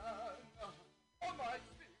Spiegelman. Oh, Mike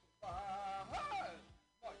Spiegelman.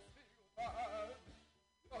 Mike Spiegelman.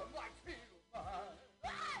 Oh, Mike Spiegelman.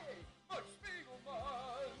 Hey! Mike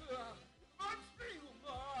Spiegelman. Mike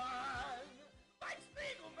Spiegelman. Mike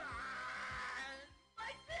Spiegelman.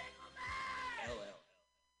 Mike Spiegelman.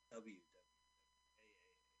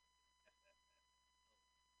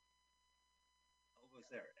 Almost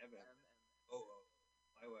there.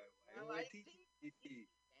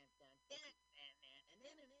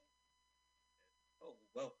 Oh,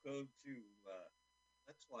 welcome to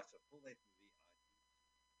Let's Watch a Full-Length Movie on YouTube.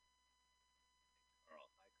 Carl,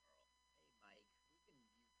 hi Carl. Hey Mike,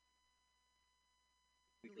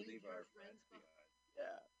 We can leave our friends behind.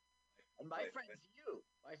 Yeah. And my friend's you.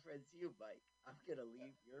 My friend's you, Mike. I'm gonna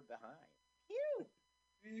leave your behind. Phew.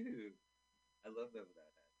 Phew. I love that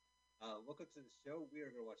without that. Welcome to the show. We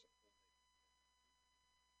are going to watch a full-length movie.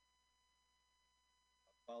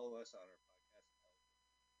 Follow us on our podcast.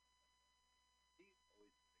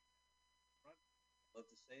 Always front. Love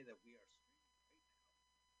to say that we are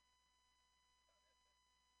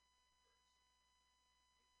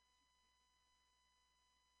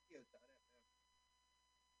streaming right now.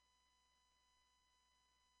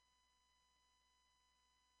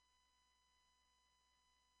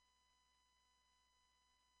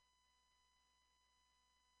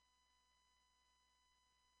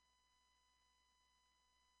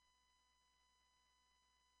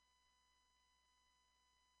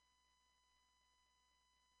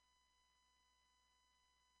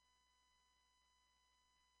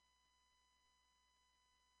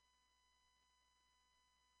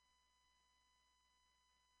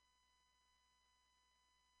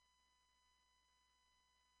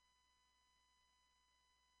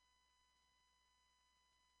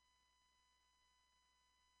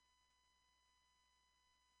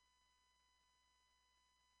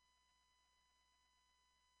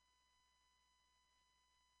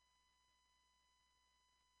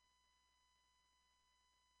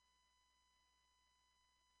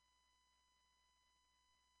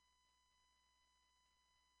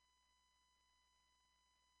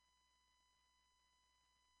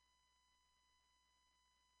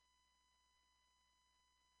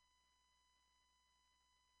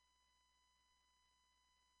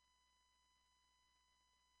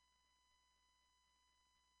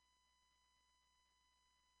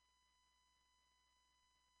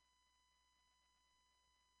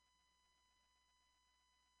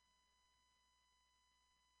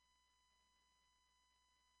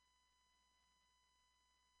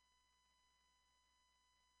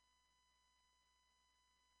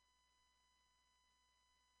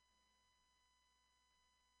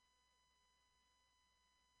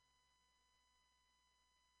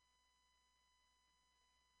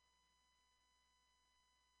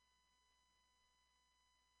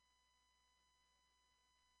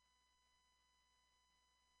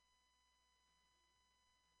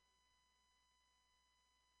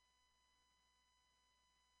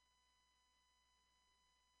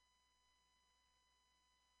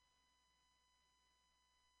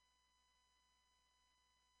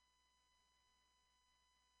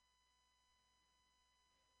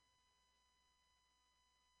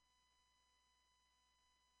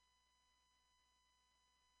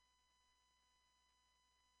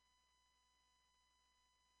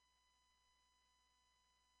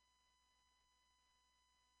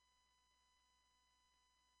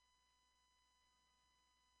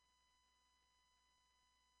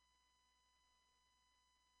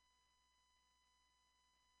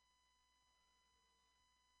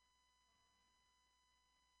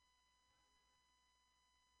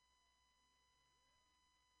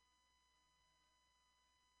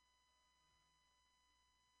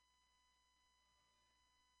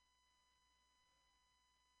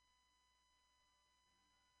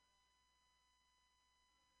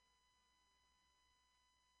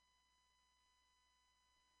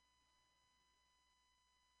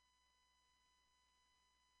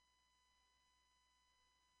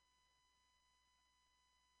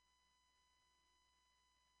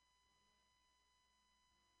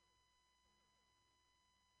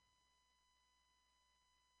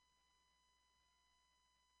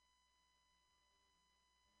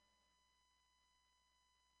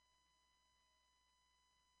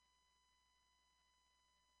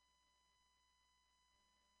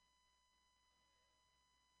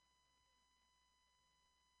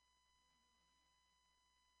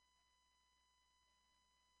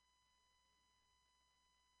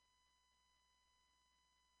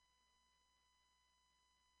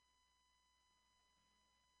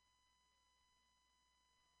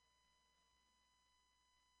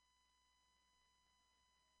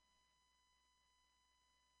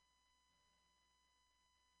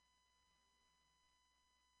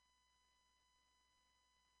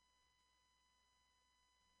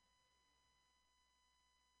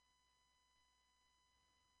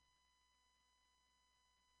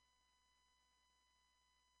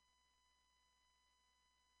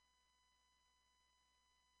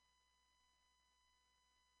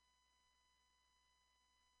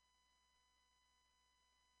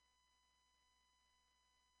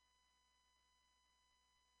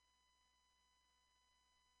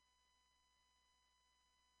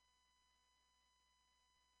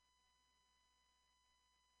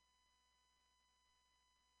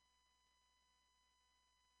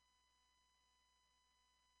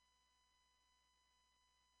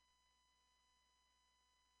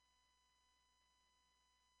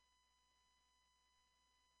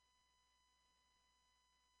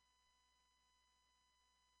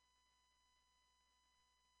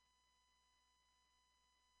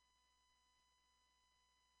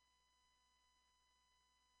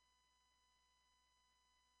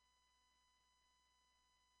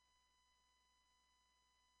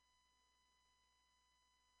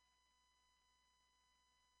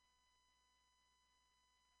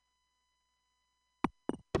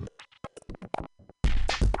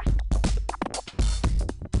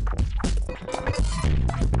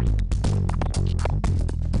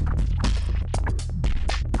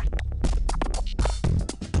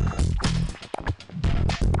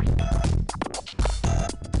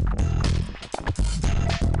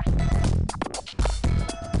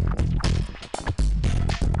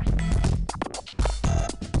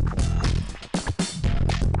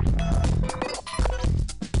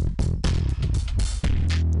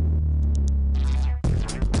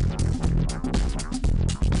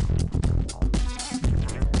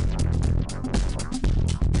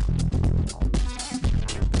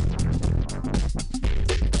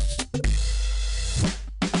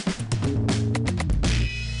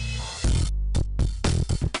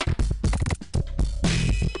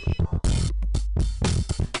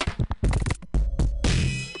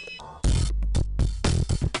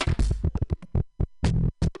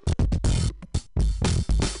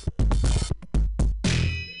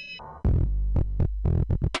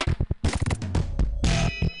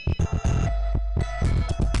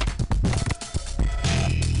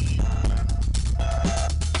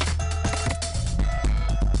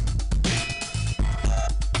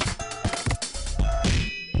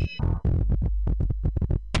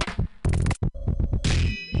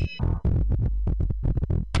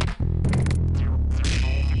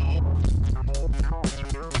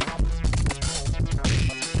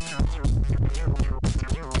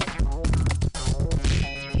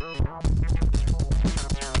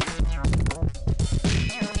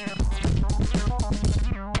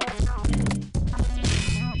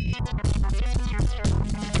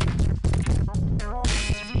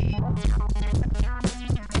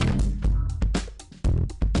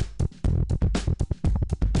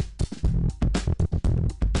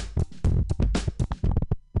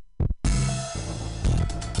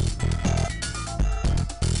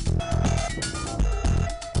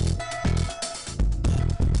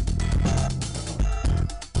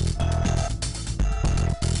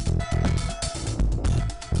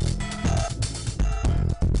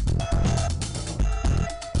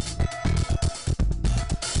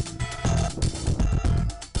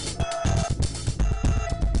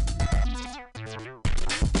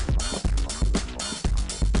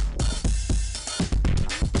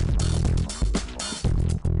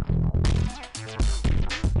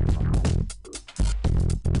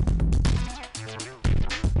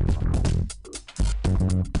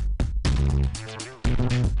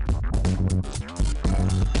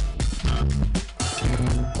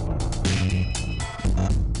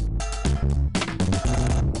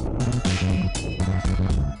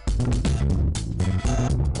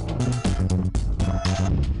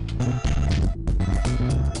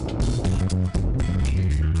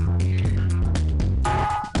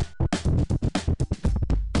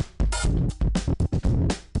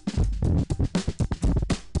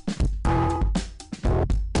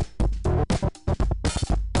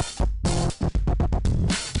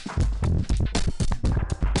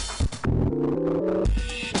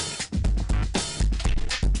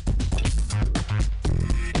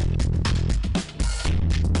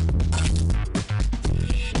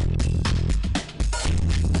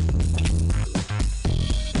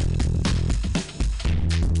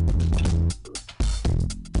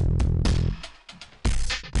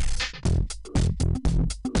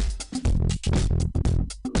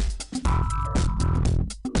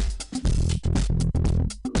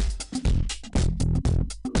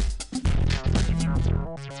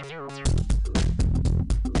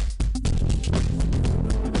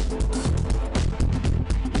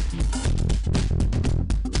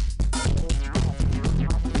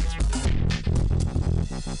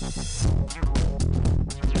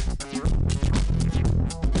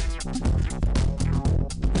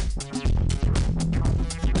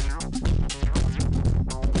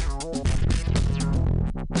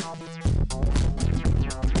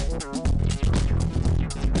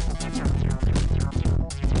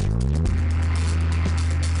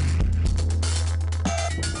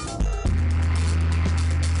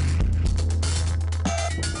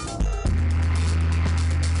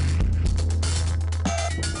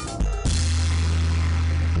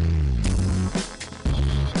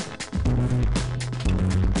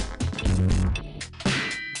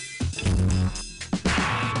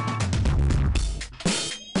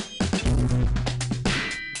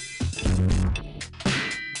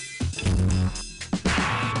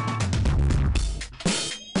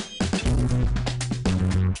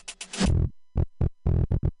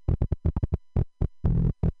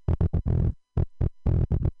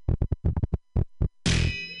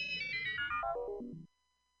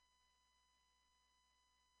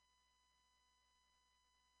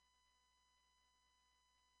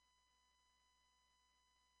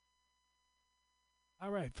 All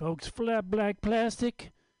right, folks, Flat Black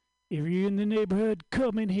Plastic. If you're in the neighborhood,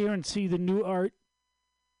 come in here and see the new art,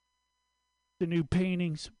 the new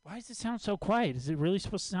paintings. Why does it sound so quiet? Is it really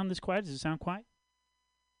supposed to sound this quiet? Does it sound quiet?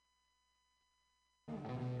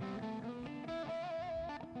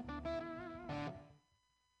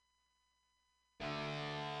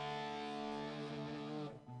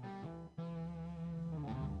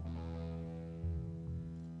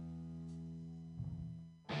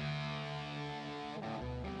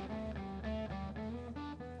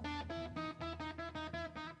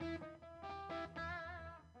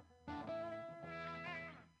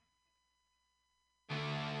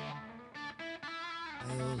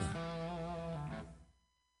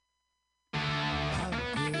 Viola. How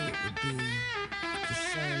good it would be if the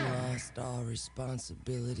sun lost all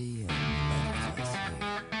responsibility and left us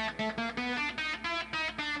here.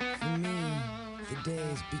 For me, the day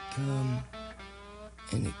has become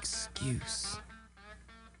an excuse.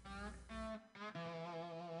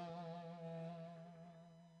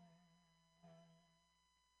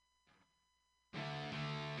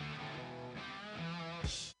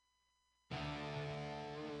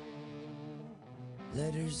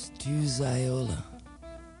 Letters to Ziola.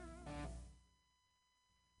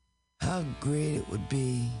 How great it would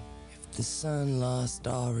be if the sun lost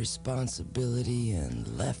all responsibility and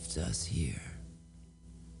left us here.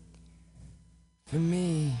 For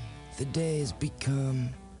me, the day has become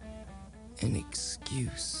an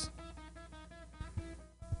excuse.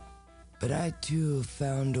 But I too have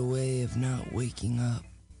found a way of not waking up.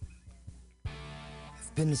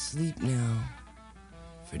 I've been asleep now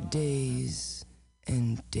for days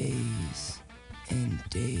and days and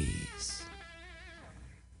days.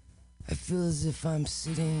 I feel as if I'm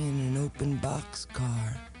sitting in an open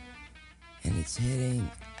boxcar and it's heading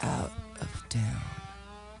out of town.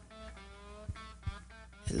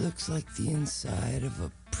 It looks like the inside of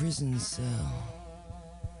a prison cell.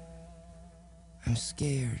 I'm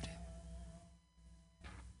scared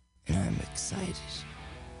and I'm excited.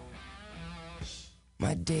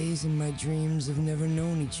 My days and my dreams have never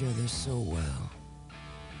known each other so well.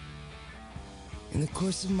 In the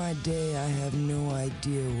course of my day, I have no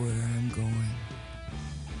idea where I'm going.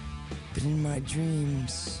 But in my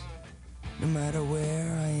dreams, no matter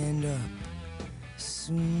where I end up, as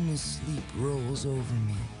soon as sleep rolls over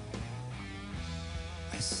me,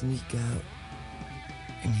 I sneak out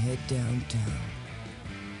and head downtown.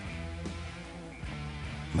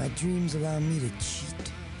 My dreams allow me to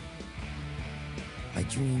cheat. My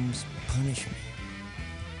dreams punish me.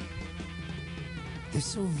 They're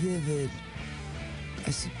so vivid. I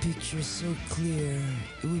see pictures so clear,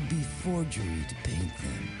 it would be forgery to paint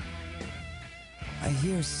them. I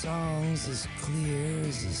hear songs as clear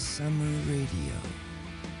as a summer radio.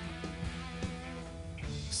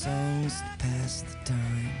 Songs that pass the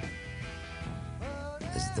time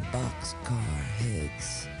as the boxcar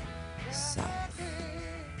heads south.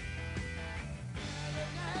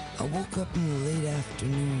 I woke up in the late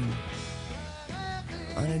afternoon.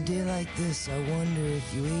 On a day like this, I wonder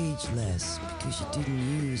if you age less because you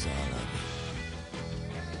didn't use all of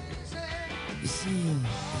it. You see,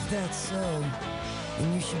 if that's so,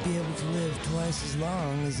 then you should be able to live twice as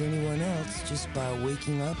long as anyone else just by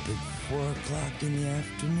waking up at 4 o'clock in the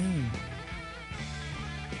afternoon.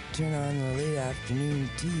 Turn on the late afternoon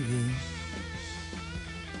TV.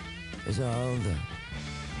 There's all the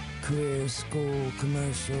career school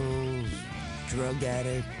commercials, drug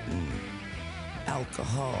addict, and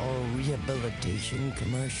alcohol rehabilitation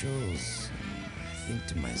commercials. I think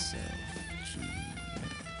to myself, gee,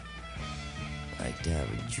 I'd like to have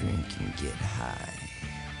a drink and get high.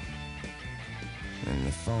 And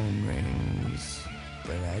the phone rings,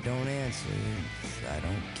 but I don't answer. I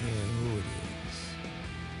don't care who it is.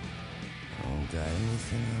 I don't got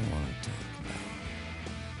anything I want to talk about.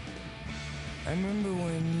 I remember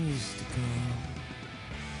when you used to call.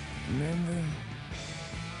 Remember?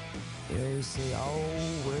 They always say,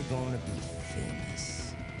 oh, we're gonna be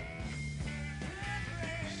famous.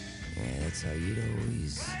 Yeah, that's how you'd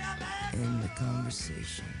always end the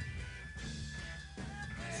conversation.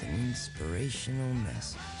 With an inspirational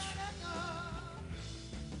message.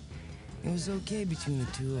 It was okay between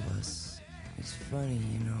the two of us. It's funny,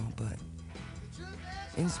 you know, but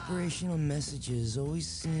inspirational messages always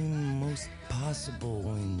seem most possible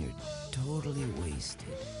when you're totally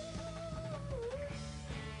wasted.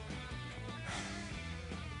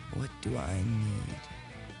 What do I need?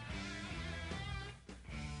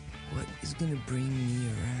 What is gonna bring me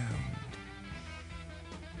around?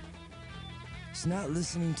 It's not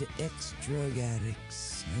listening to ex-drug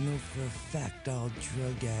addicts. I know for a fact all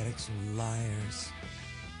drug addicts are liars.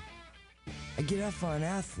 I I get off on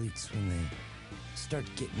athletes when they start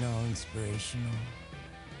getting all inspirational.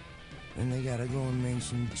 And they gotta go and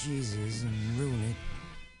mention Jesus and ruin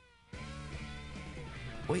it.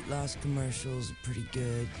 Weight loss commercials are pretty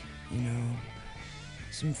good, you know.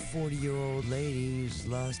 Some 40-year-old lady who's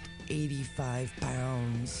lost 85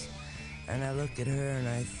 pounds. And I look at her and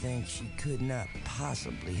I think she could not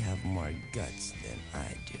possibly have more guts than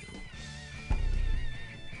I do.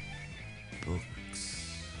 Books.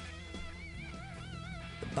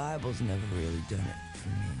 The Bible's never really done it for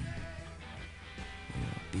me. You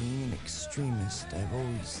know, being an extremist, I've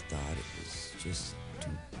always thought it was just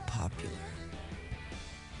too popular.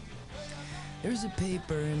 There's a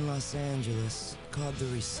paper in Los Angeles called The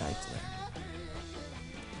Recycler.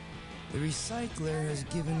 The Recycler has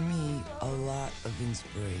given me a lot of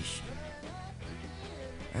inspiration.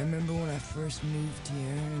 I remember when I first moved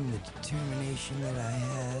here and the determination that I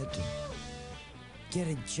had to get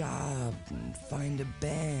a job and find a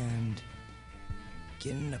band,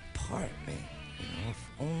 get an apartment. You know, if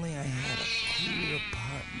only I had a cool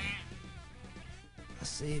apartment. I'll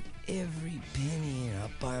save every penny and I'll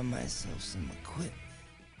buy myself some equipment.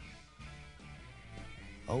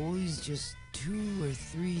 Always just 2 or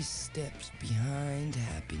 3 steps behind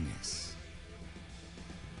happiness.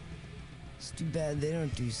 It's too bad they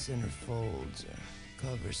don't do centerfolds or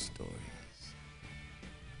cover stories.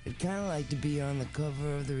 I'd kind of like to be on the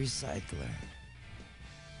cover of The Recycler.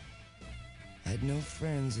 I had no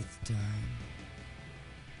friends at the time.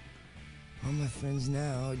 All my friends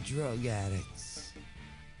now are drug addicts.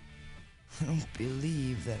 I don't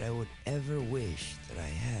believe that I would ever wish that I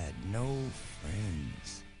had no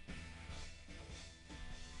friends.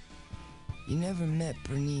 You never met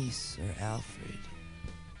Bernice or Alfred.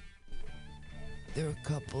 They're a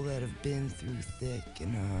couple that have been through thick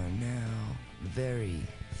and are now very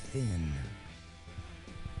thin.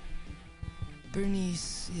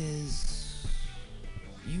 Bernice is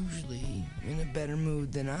usually in a better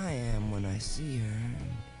mood than I am when I see her.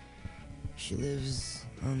 She lives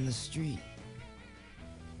on the street.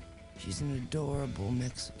 She's an adorable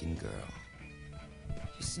Mexican girl.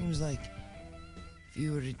 She seems like if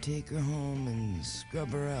you were to take her home and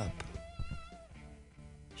scrub her up,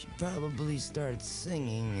 she'd probably start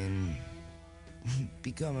singing and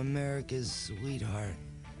become America's sweetheart.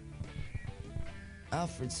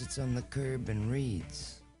 Alfred sits on the curb and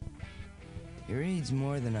reads. He reads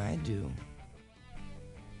more than I do.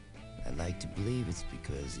 I'd like to believe it's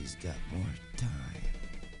because he's got more time.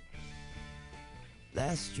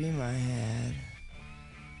 Last dream I had,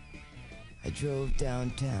 I drove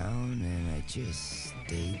downtown and I just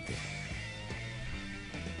stayed there.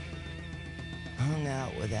 Hung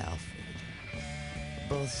out with Alfred.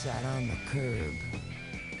 Both sat on the curb,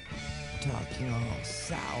 talking all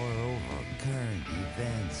sour over current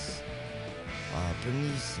events, while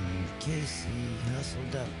Bernice and Casey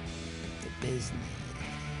hustled up the business.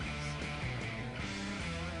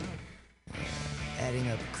 Adding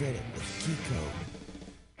up credit with Kiko.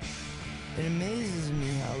 It amazes me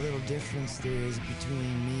how little difference there is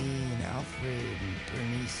between me and Alfred and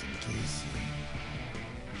Bernice and Casey.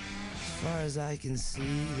 As far as I can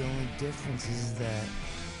see, the only difference is that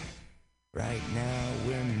right now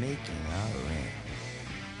we're making our rent.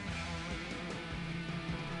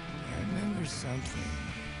 I remember something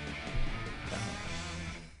about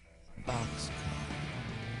boxcar.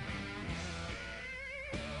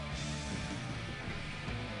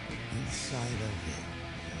 Inside of it,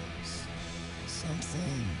 there's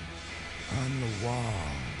something on the wall.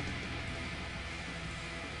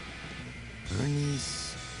 Bernice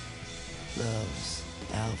loves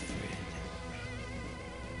Alfred.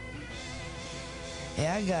 Hey,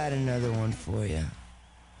 I got another one for you.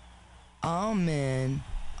 All men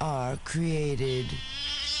are created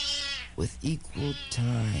with equal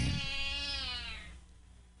time.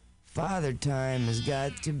 Father Time has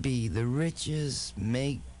got to be the richest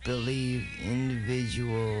make-believe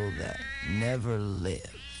individual that never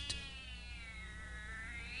lived.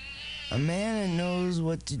 A man that knows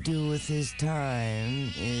what to do with his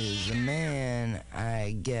time is a man,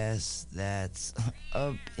 I guess, that's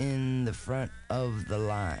up in the front of the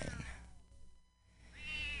line.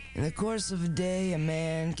 In the course of a day, a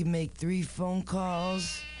man can make 3 phone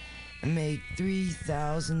calls and make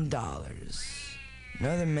 $3,000.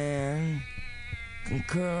 Another man can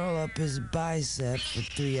curl up his bicep for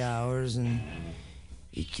 3 hours and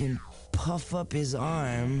he can puff up his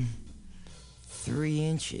arm 3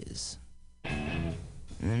 inches. And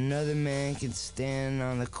another man can stand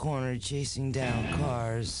on the corner chasing down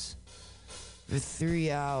cars for 3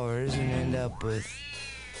 hours and end up with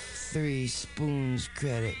 3 spoons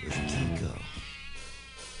credit with Kiko.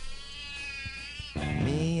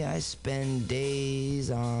 spend days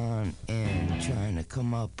on end trying to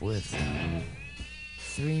come up with a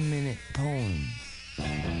 3-minute poem.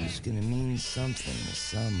 It's gonna mean something to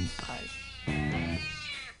somebody.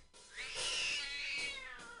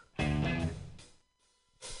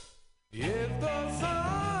 If the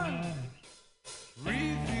sun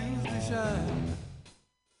refuses to shine,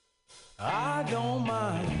 I don't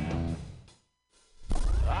mind.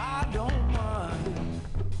 I don't mind.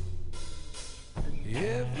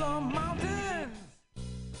 If the mountains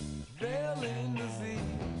fell in the sea,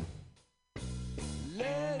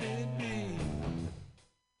 let it be.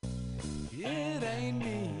 It ain't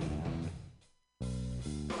me.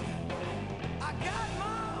 I got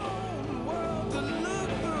my own world to look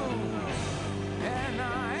through, and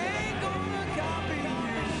I ain't gonna copy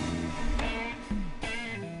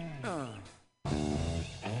you.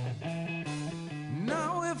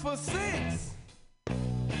 Now if a 6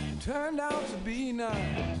 turned out to be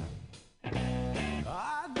 9,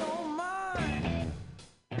 I don't mind.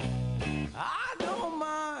 I don't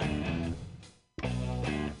mind.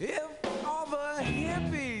 If all the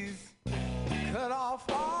hippies cut off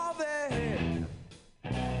all their hair,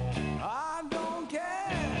 I don't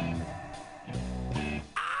care.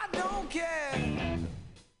 I don't care.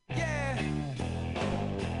 Yeah,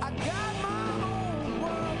 I got my own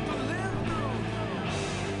world to live through,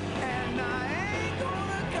 and I ain't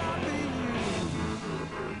gonna copy you.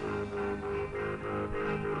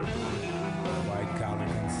 White collar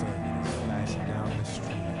conservatives flashing down the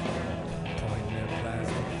street, pointing their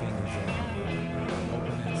plastic fingers at me,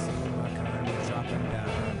 hoping that some of my kind are dropping down.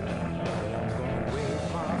 I'm gonna wave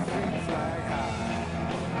my free flag high.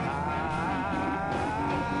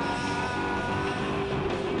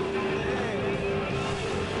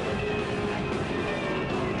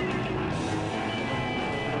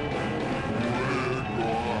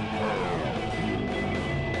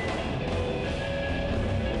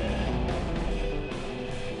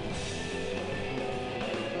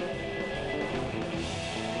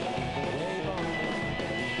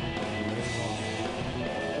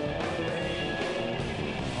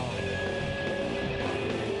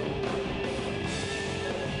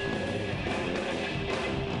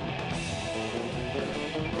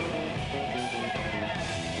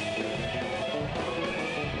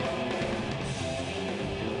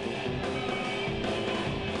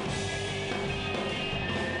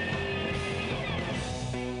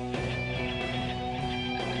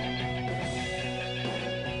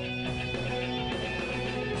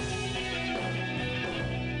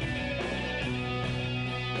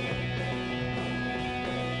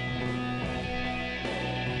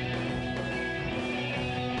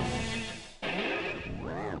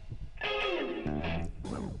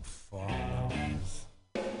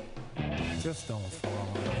 Just don't fall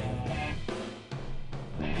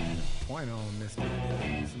in. Point on Mr.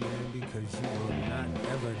 Williams, man, because you will not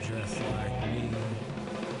ever dress like me.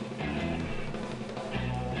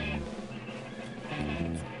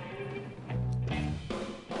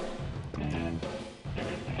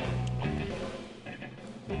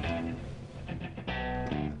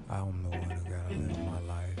 I'm the one who gotta live my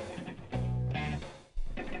life.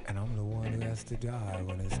 And I'm the one who has to die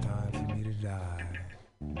when it's time for me to die.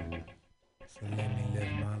 So let me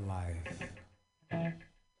live my life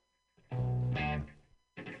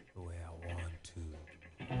the way I want to.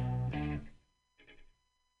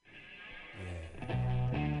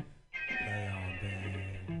 Yeah. Play on, babe.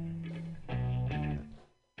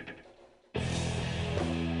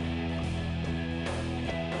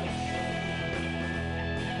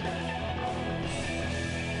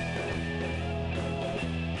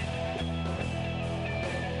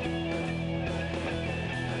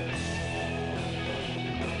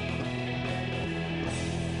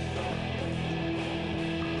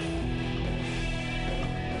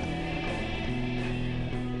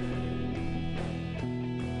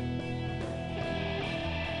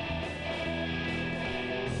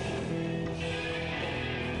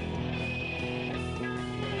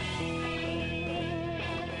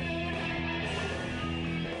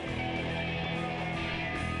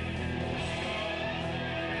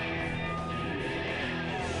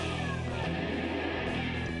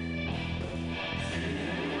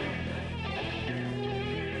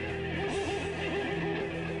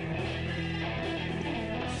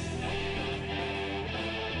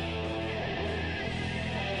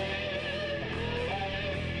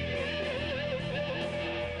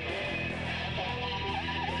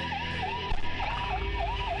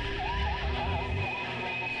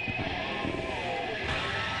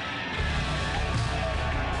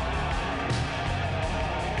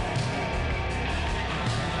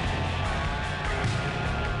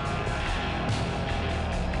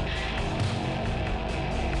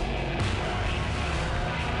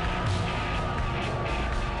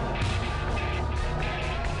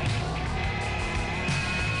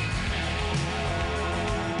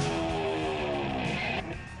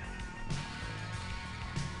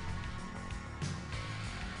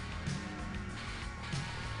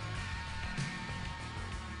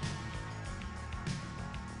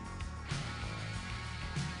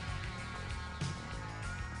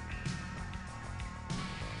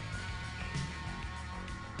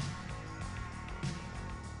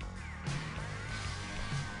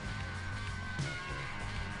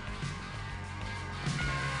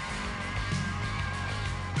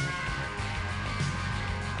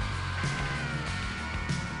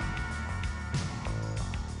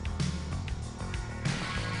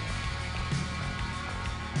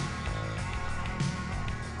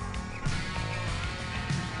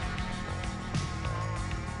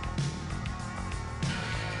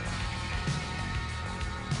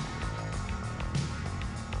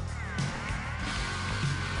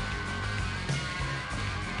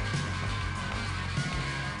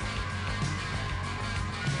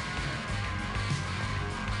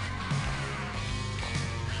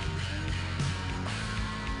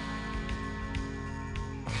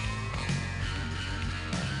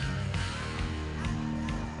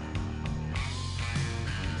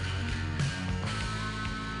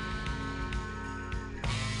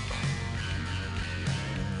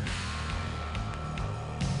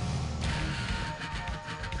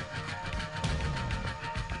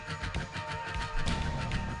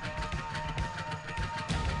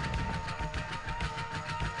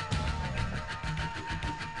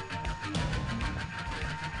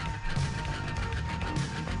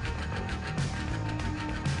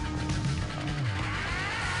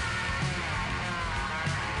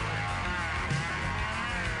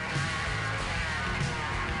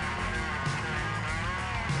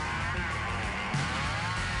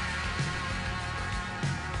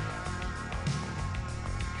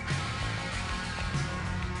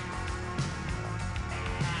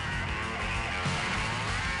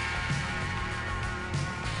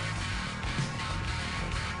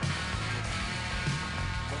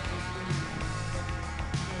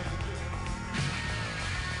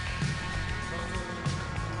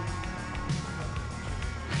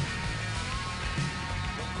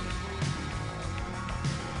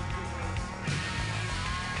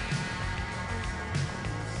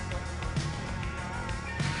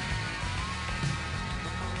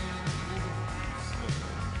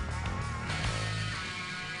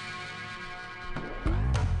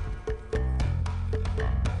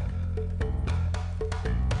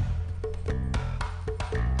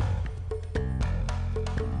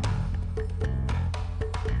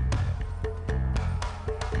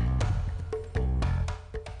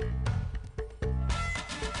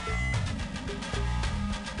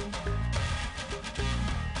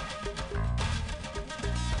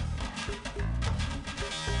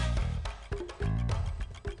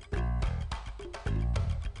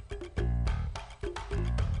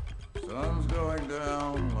 Sun's going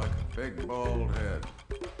down like a big bald head,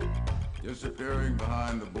 disappearing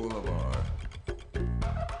behind the boulevard.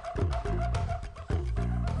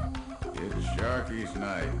 It's Sharky's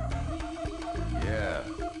night. Yeah,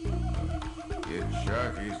 it's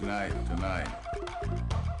Sharky's night tonight.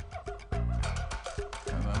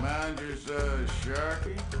 And the manager says,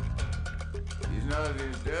 Sharky, he's not at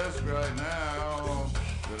his desk right now.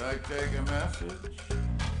 Could I take a message?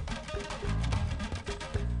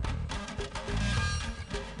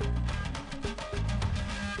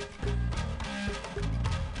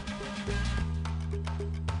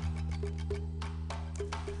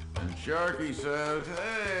 Sharky says,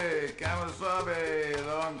 hey, Kamasabe,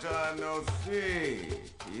 long time no see.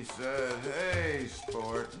 He says, hey,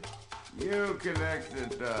 sport, you connect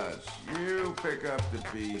the dots, you pick up the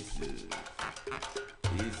pieces.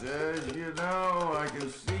 He says, you know, I can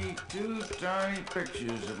see two tiny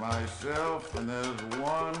pictures of myself, and there's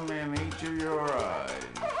one in each of your eyes.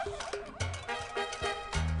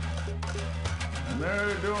 And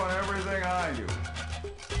they're doing everything I do.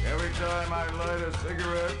 Every time I light a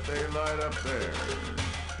cigarette, they light up theirs.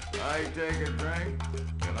 I take a drink,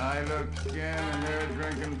 and I look again, and they're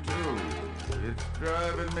drinking too. It's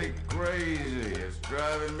driving me crazy. It's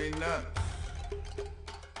driving me nuts.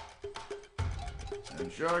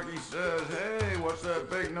 And Sharky says, hey, what's that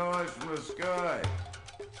big noise from the sky?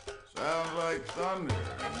 Sounds like thunder.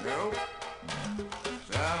 Nope.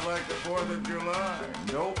 Sounds like the 4th of July.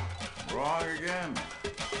 Nope. Wrong again.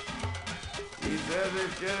 He says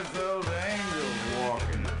it's just those angels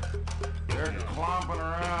walking. They're clomping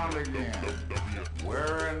around again,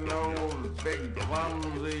 wearing those big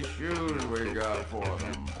clumsy shoes we got for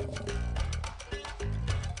them.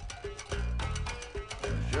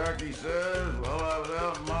 And Sharky says, well, I was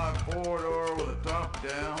out in my four-door with the top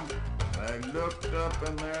down, and I looked up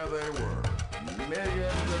and there they were.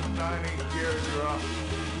 Millions of tiny teardrops.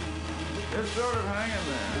 Just sort of hanging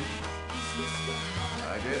there.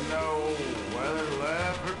 I didn't know whether to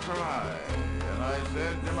laugh or cry, and I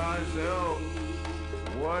said to myself,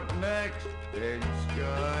 what next, big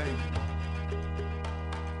sky?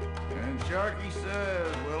 And Sharky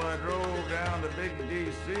says, well, I drove down to Big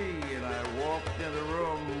D.C. and I walked into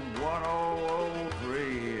room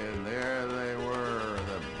 1003, and there they were,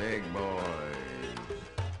 the big boys.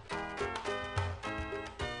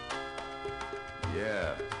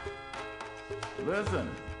 Yeah. Listen.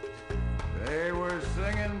 They were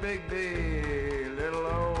singing Big D, little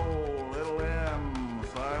O, little M,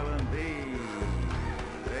 silent B.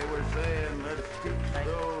 They were saying, let's teach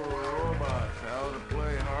those robots how to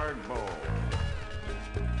play hardball.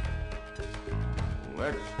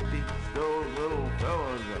 Let's teach those little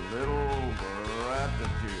fellas a little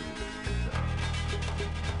gratitude.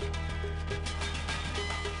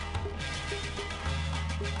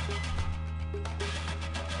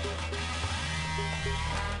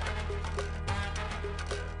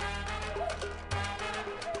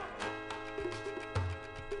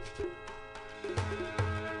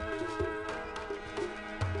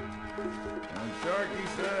 Sharky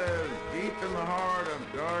says, deep in the heart of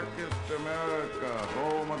darkest America,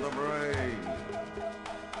 home of the brave,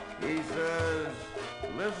 he says,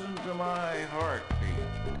 listen to my heartbeat.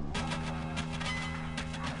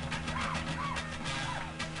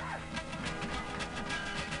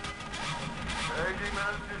 Taking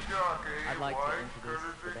Mr. Sharky, I'd like to white introduce the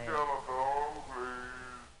courtesy band. telephone, please.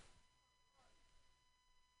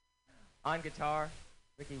 On guitar,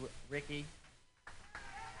 Ricky.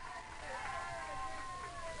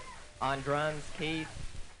 On drums, Keith.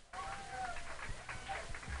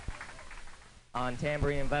 On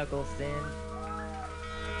tambourine and vocals, Sin.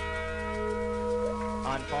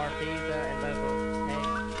 On farfisa and vocals, Hank.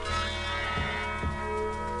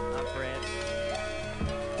 I'm Fred.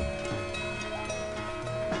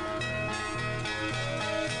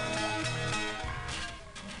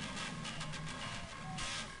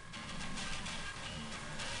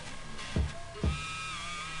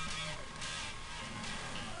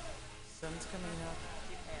 Sun's coming up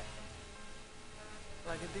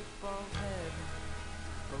like a big bald head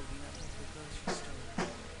poking up into the grocery store.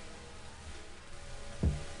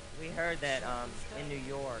 We heard that in New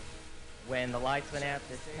York, when the lights went out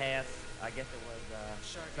this past, I guess it was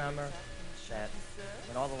summer, that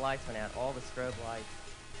when all the lights went out, all the strobe lights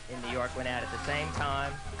in New York went out at the same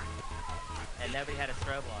time, and nobody had a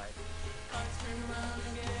strobe light.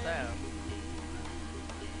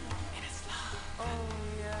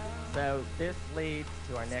 So this leads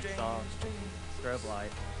to our next song, Strobe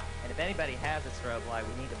Light. And if anybody has a strobe light,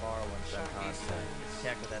 we need to borrow one sometime, so just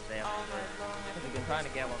check with us after. Because we've been trying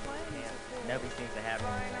to get one, but we can't. Nobody seems to have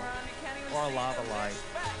one anymore. Or a lava light.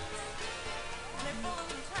 And they're full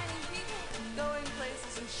of tiny people going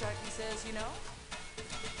places, and Sharky says, you know,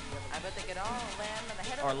 I bet they could all land on the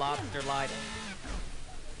head of Or a lobster pin. lighting.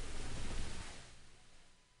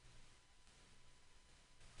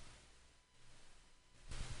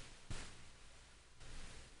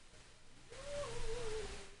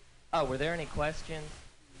 Oh, were there any questions?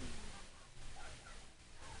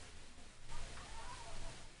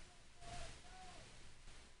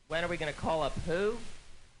 When are we going to call up who?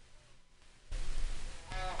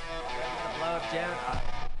 Blow up Joan?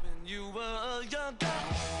 When you were a young girl,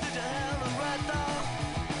 did you have a right dog?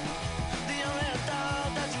 The only dog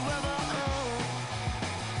that you ever owned.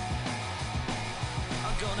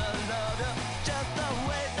 I'm gonna love you just the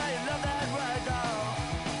way that you love that right dog.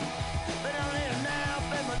 But only now,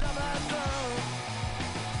 baby, my love has grown.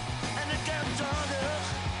 And it gets stronger,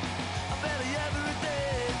 baby, every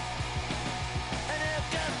day. And it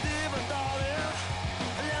gets deeper, darling,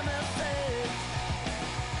 let me say.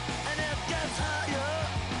 And it gets higher,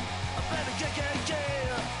 baby,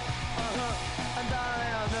 yeah. And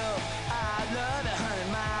darling, I know I love you, honey,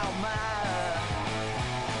 my.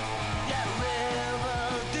 Yeah, river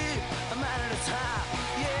deep, I'm out of the top.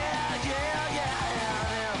 Yeah. And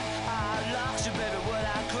I lost you, baby, would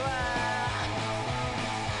I cry?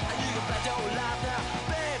 And you can bet your life now,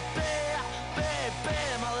 baby,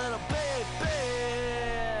 my little baby.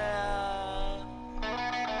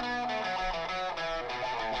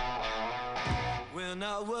 When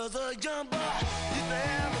I was a young boy, used to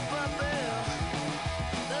have a puppy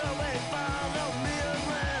that always followed me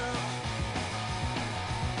around.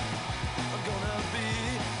 I'm gonna be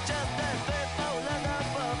just as faithful as a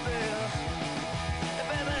puppy. And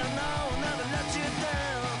baby, no, never let you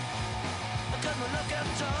down. Because my love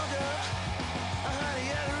gets stronger, honey,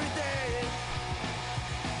 every day.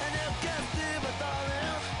 And it gets deeper,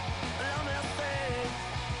 darling, let me say.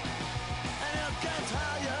 And it gets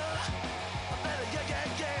higher, baby,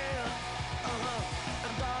 yeah.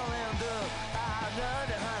 And darling, do I love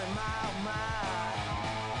you, honey, my.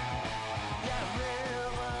 Yeah,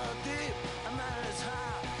 river deep, I'm out as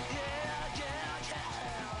high. Yeah.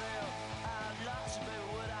 I lost you, baby,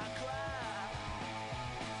 would I cry?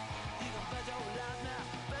 You can bet your life now,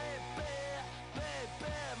 baby,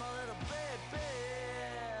 my little baby.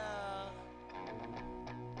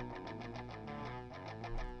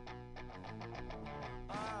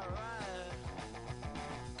 Alright,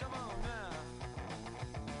 come on now,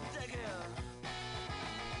 take it.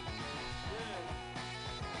 Yeah.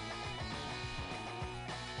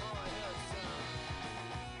 Oh yes, son.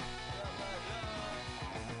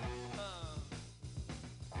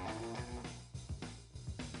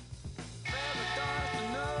 Baby, don't you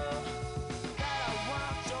know that I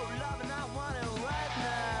want your love and I want it right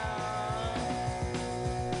now?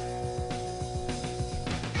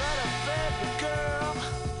 Little baby girl,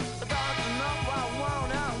 don't you know I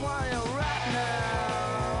want it right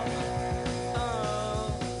now?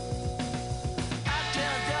 I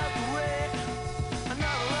can't just wait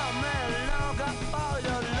another little minute longer for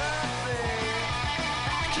your loving.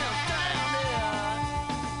 I can't stand it.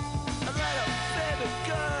 A little baby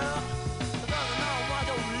girl, don't you know I want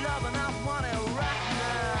your love and I want it right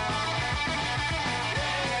now?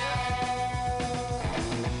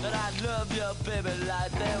 That I love you, baby,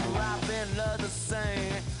 like them robin love the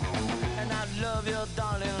same. And I love you,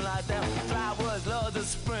 darling, like them flowers love the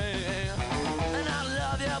spring. And I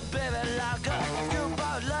love you, baby, like a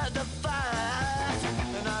newborn love the fire.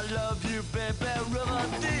 And I love you, baby, river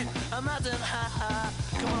deep, a mountain high.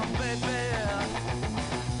 Come on, baby.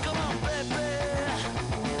 Come on, baby.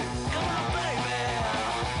 Come on, baby.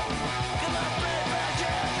 Come on, baby.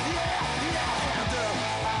 Yeah. And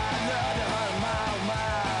I love you, honey, my.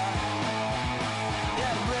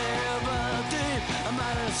 Yeah, river deep, a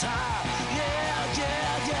mountain high. Yeah.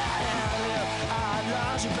 And I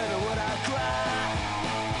lost you, baby, would I cry?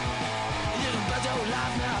 You can bet your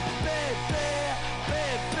life now, baby,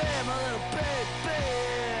 my little baby.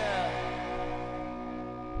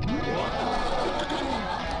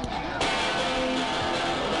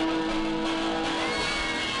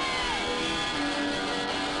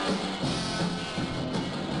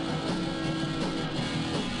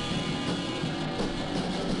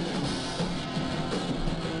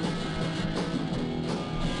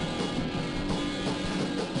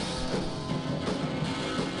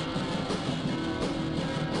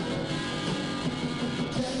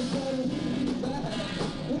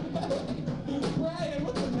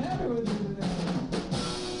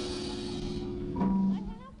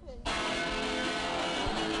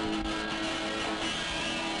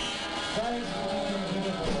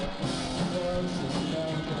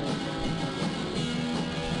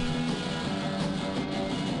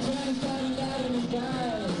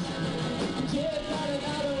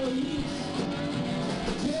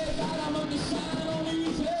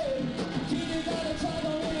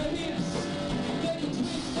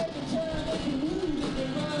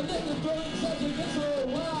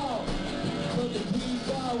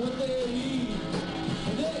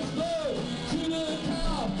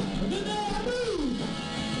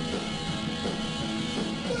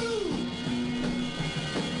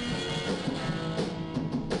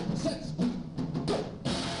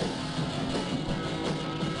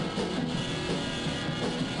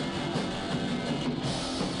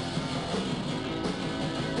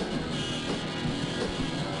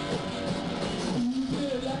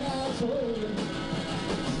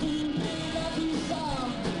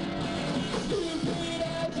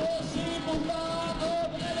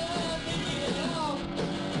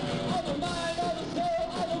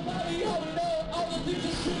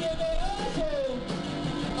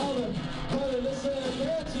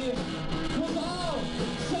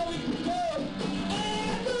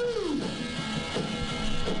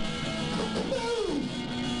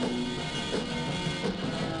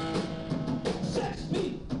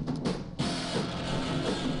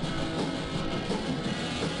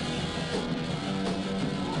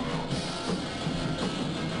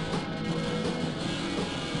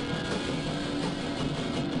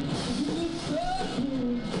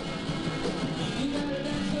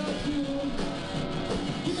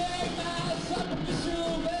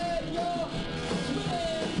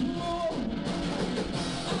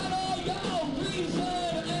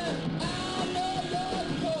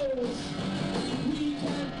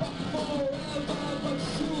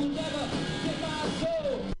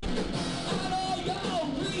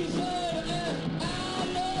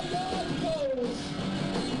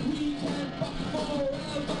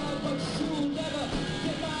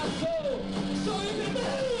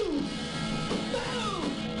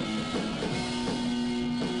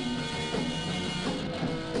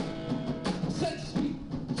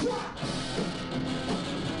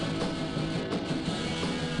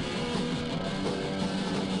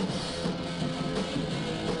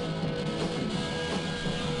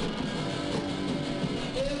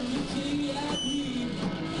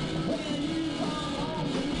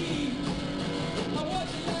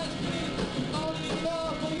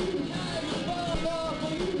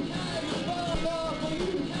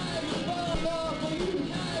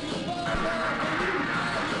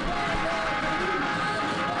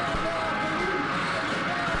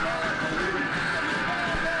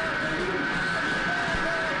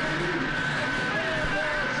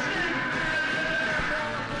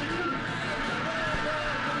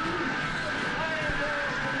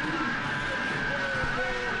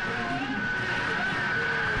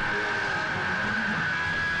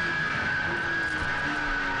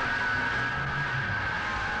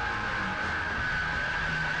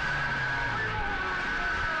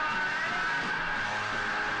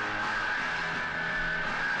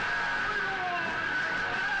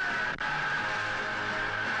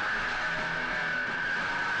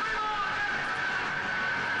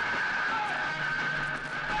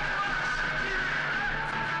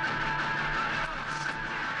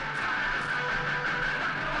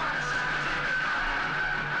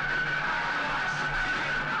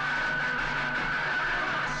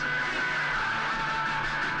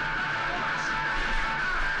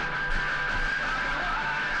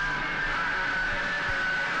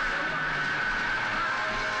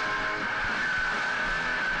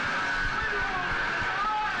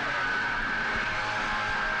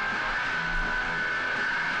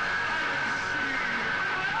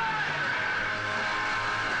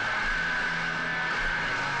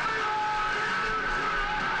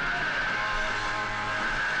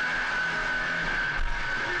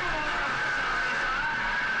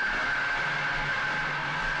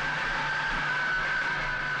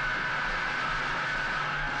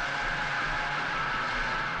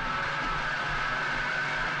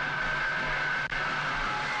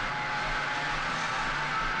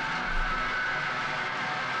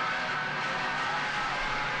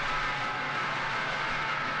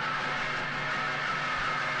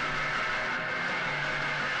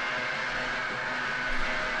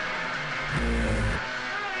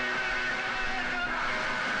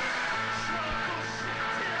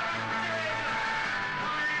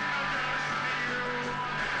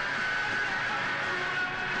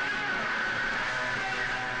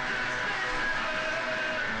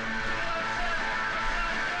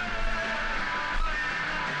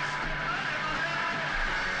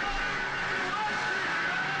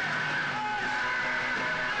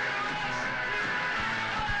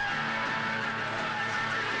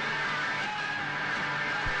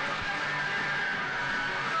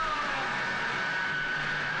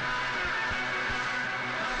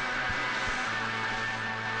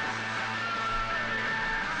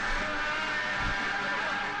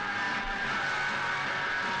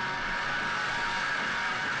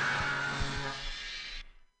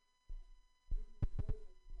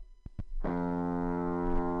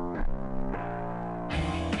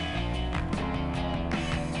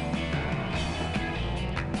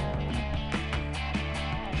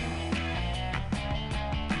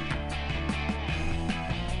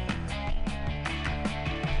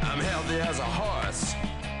 a horse.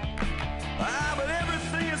 But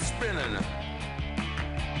everything is spinning.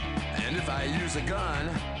 And if I use a gun,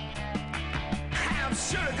 I'm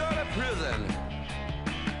sure to go to prison.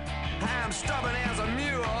 I'm stubborn as a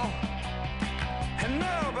mule, and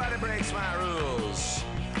nobody breaks my rules.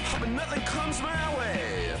 But nothing comes my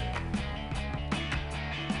way.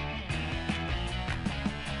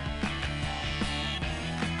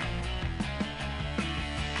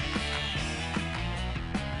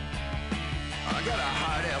 I got a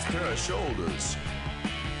hard-ass pair of shoulders.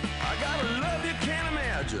 I got a love you can't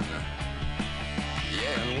imagine.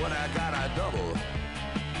 Yeah, and what I got, I double.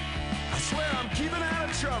 I swear I'm keeping out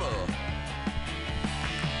of trouble.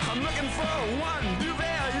 I'm looking for one new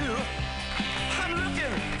value. I'm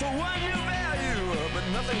looking for one new value, but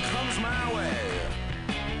nothing comes my way.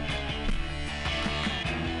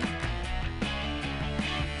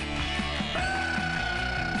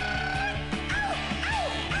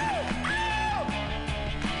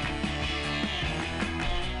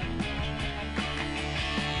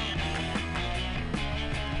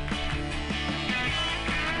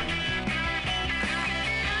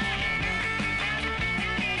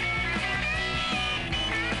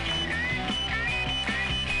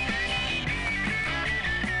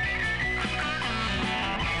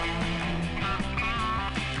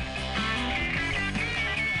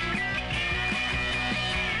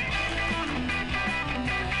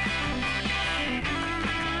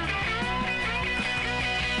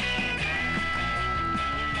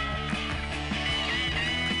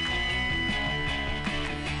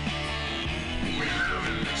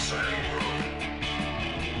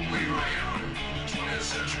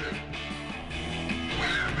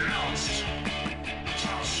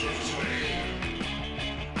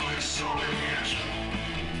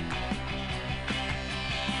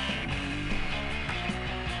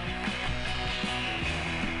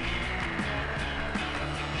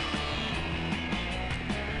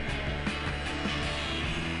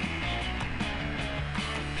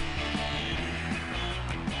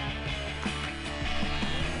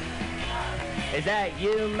 Is that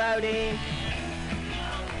you, Modine?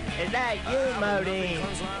 Is that you, Modine?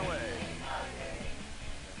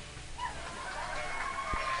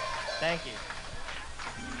 Thank you.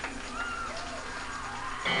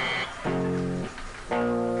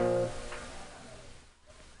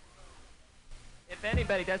 If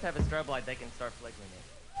anybody does have a strobe light, they can start flickering it.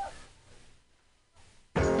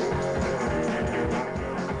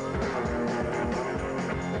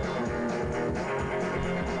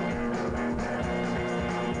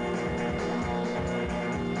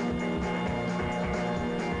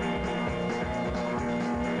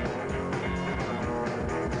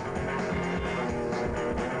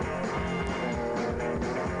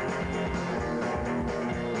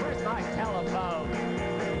 Where's my telephone?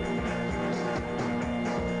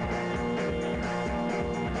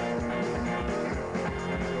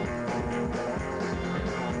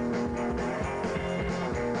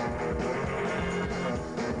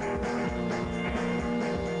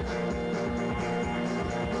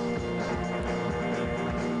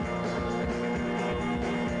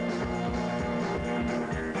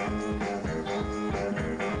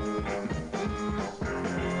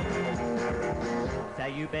 Is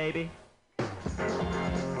that you, baby?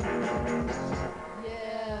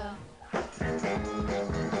 Yeah.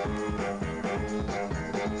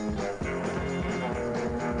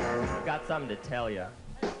 Got something to tell you.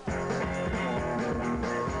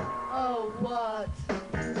 Oh, what?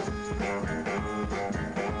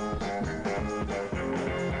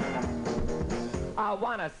 I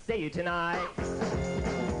wanna see you tonight.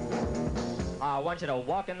 I want you to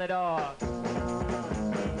walk in the door.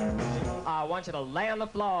 I want you to lay on the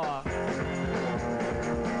floor.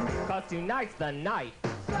 'Cause tonight's the night.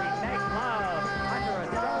 We make love under a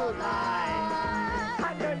strobe light.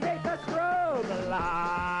 Underneath the strobe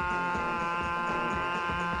light.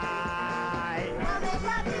 Wanna make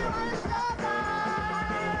love you on a strobe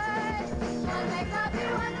light. Wanna make love you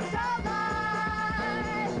on a strobe light.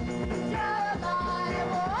 Strobe light,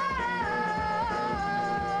 whoa.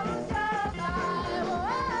 Strobe light, whoa.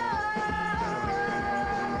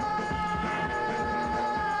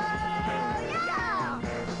 Yeah.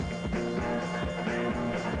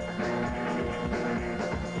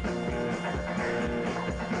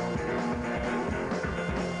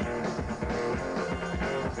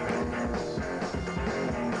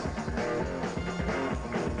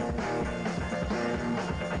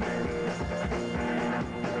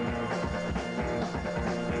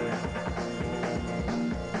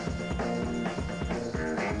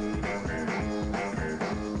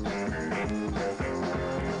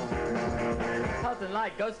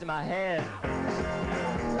 light goes to my head.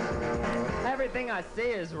 Everything I see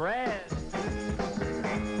is red.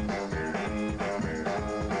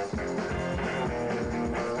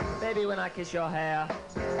 Baby, when I kiss your hair,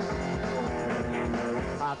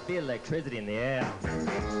 I feel electricity in the air.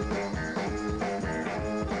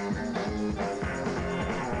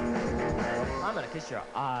 I'm gonna kiss your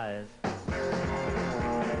eyes.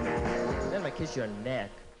 Then I'm gonna kiss your neck.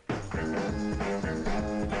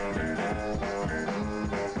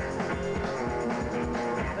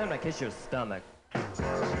 Then I'm gonna kiss your stomach. Then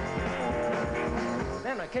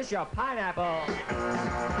I'm gonna kiss your pineapple.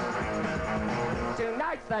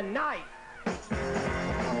 Tonight's the night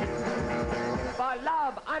for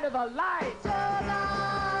love under the light.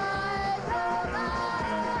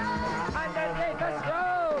 Underneath the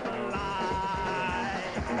strobe light.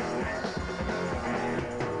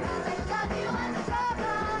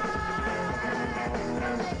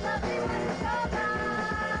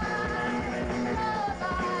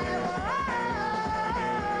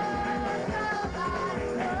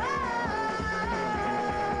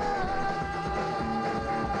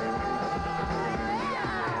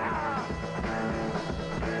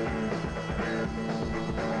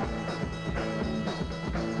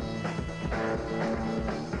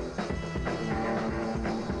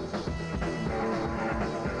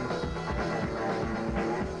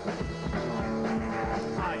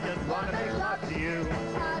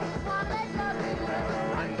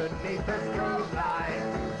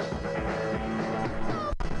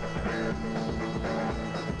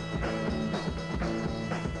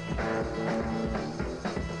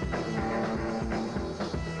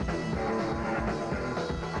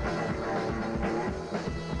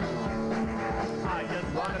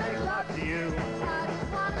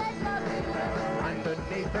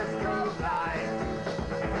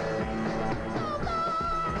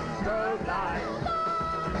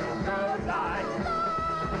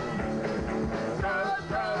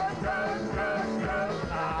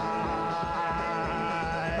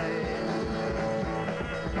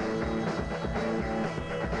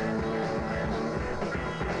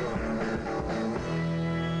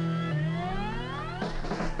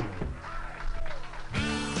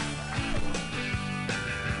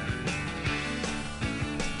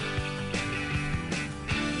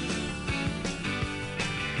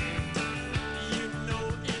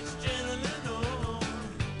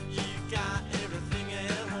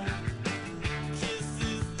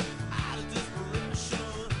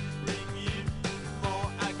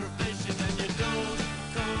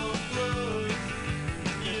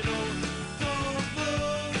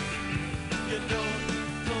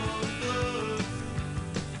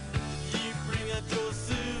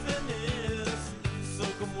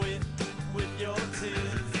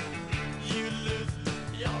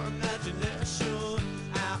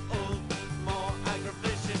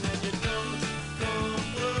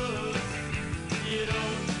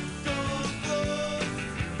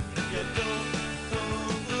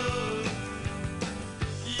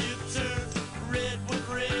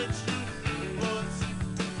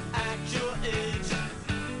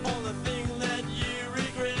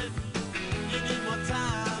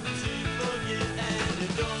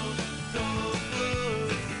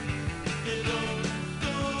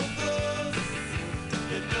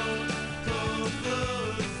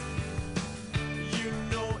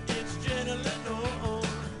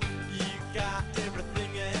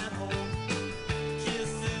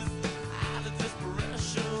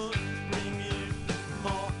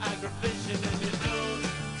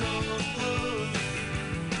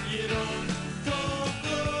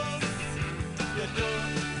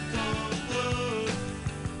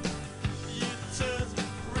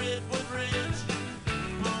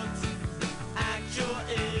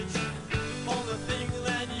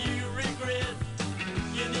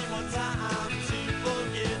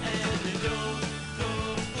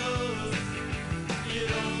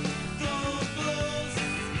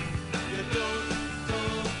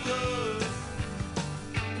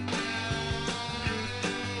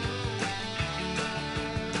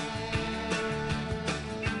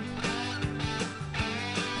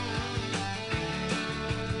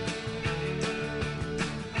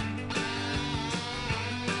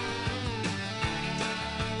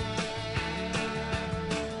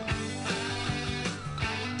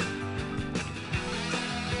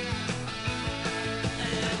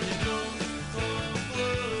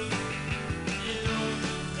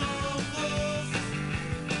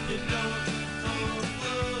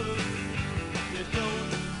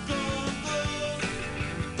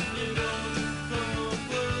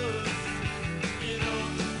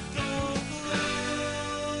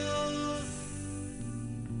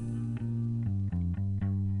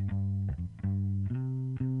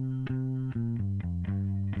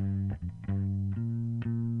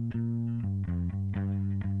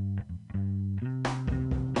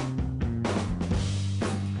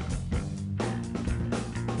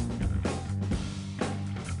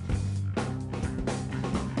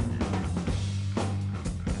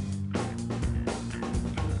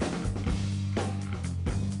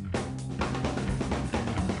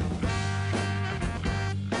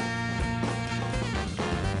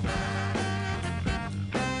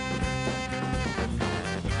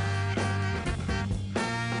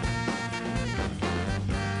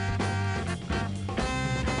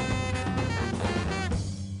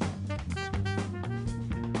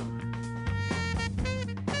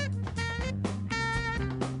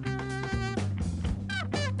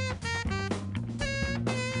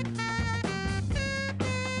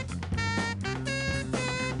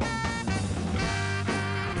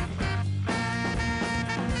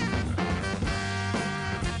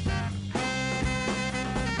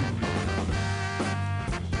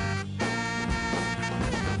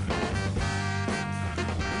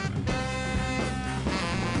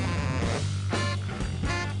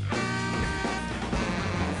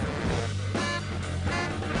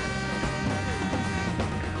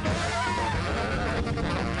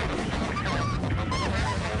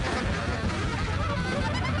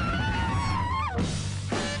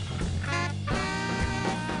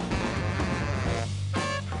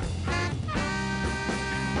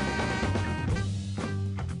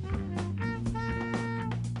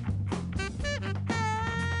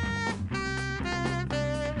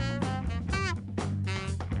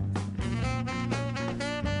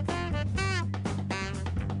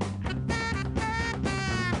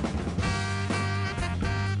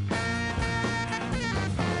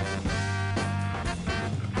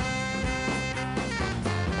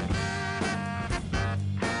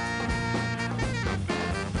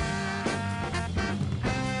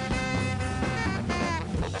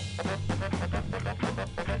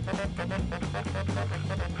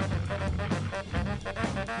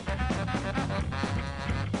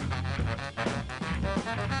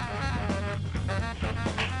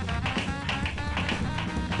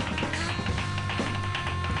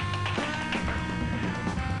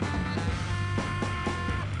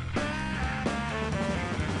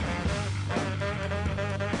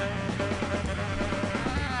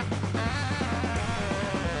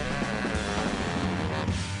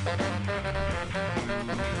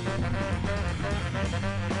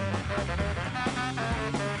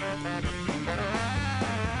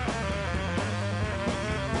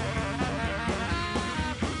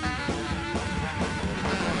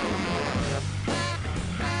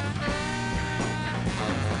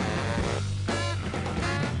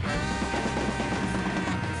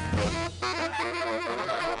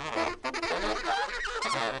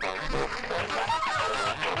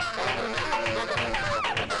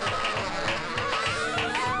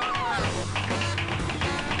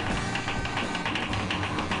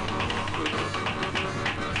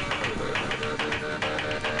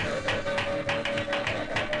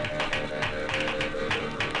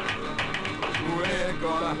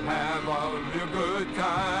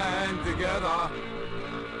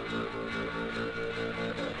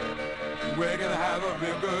 We're gonna have a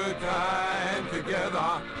real good time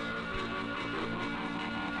together.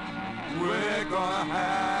 We're gonna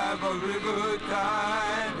have a real good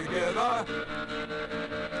time together.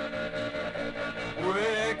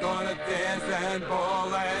 We're gonna dance and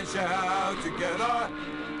ball and shout together.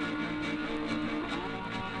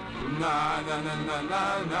 Na na na na na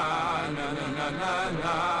na na na na na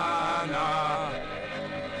na na.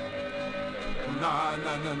 Na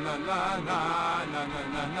na na na na na na na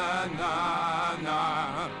na na na na.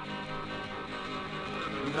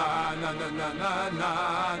 Na na na na na na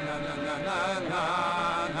na na na na na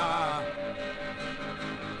na.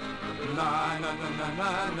 Na na na na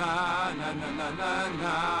na na na na na na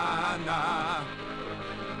na na.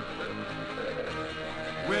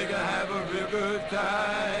 We're gonna have a real good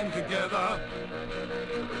time together.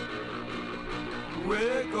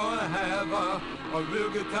 We're gonna have a real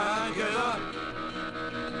good time together.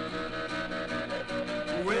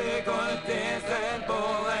 We're gonna dance and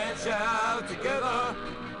ball and shout together.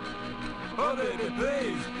 Oh baby,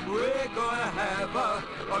 please, we're gonna have a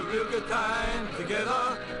real good time together.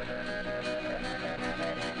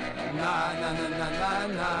 Na na na na na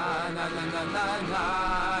na na na na na na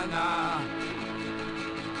na.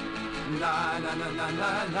 Na na na na na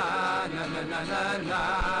na na na na na na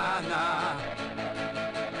na.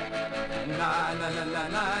 Na na na na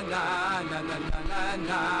na na na na na na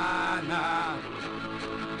na na.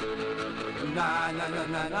 Na na na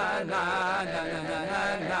na na na na na na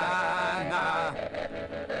na na.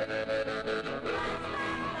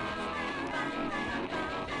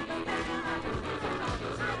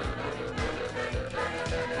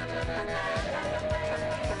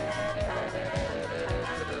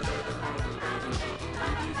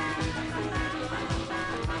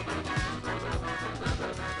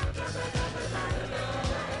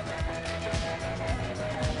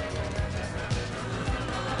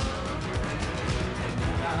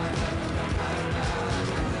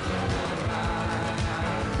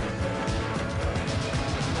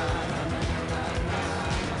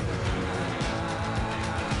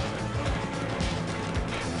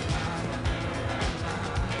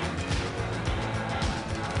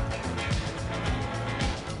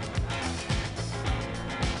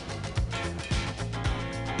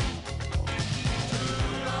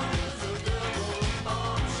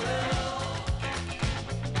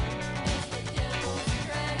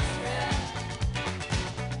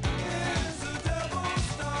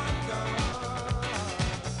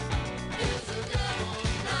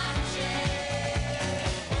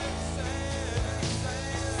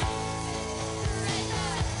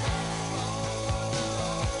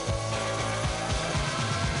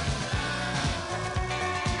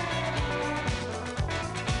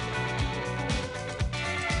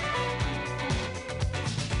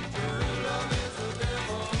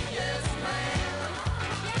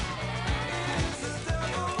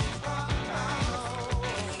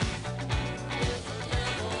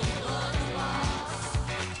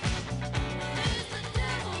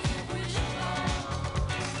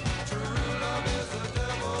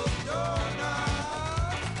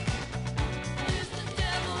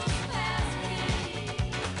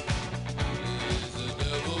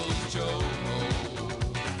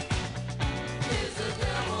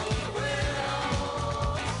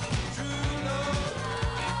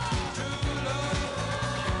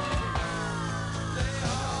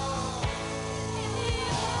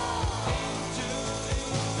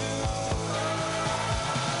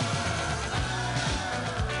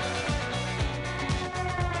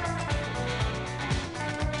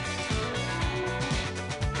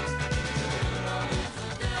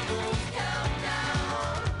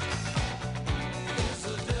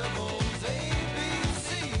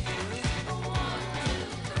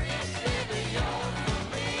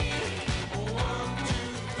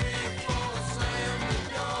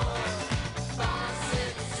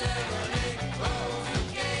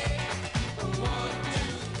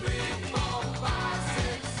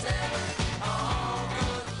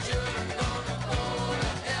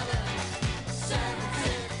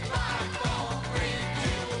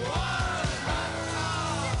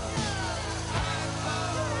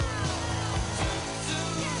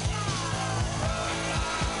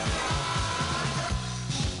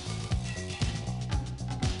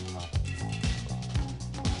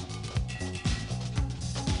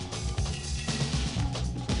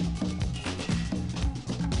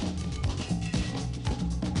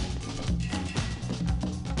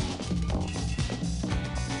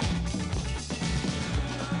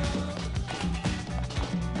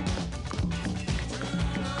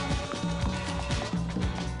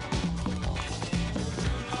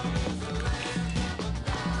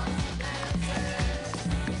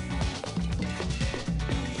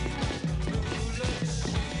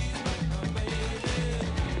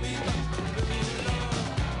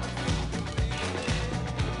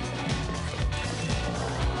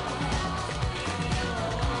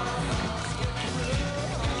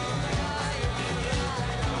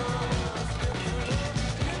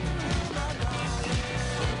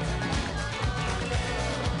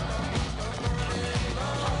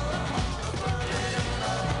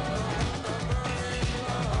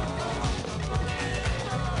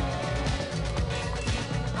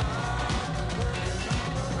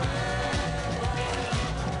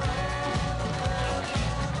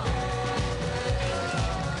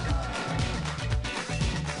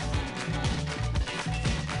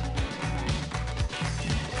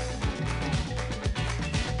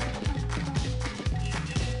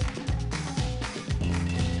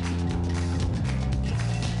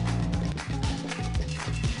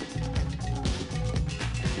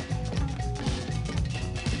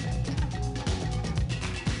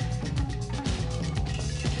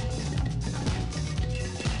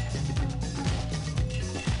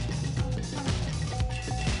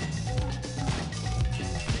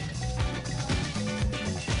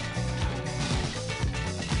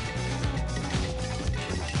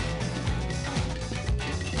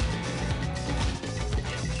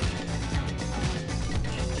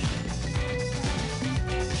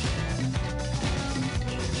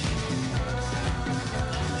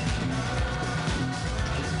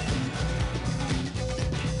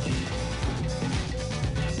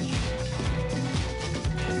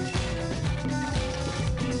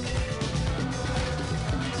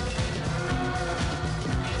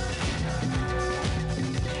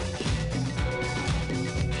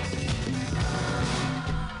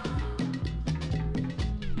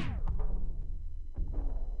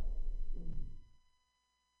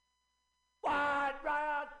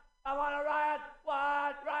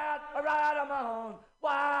 my own.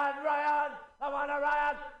 White riot, I wanna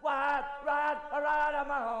riot. White riot, a riot on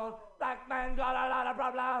my own. Black men got a lot of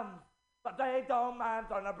problems, but they don't mind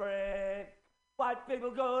throwing a brick. White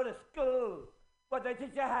people go to school, but they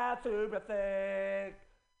teach you how to be thick.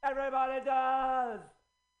 Everybody does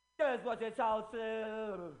just what you're told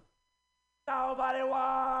to. Nobody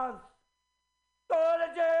wants to go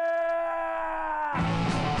to jail.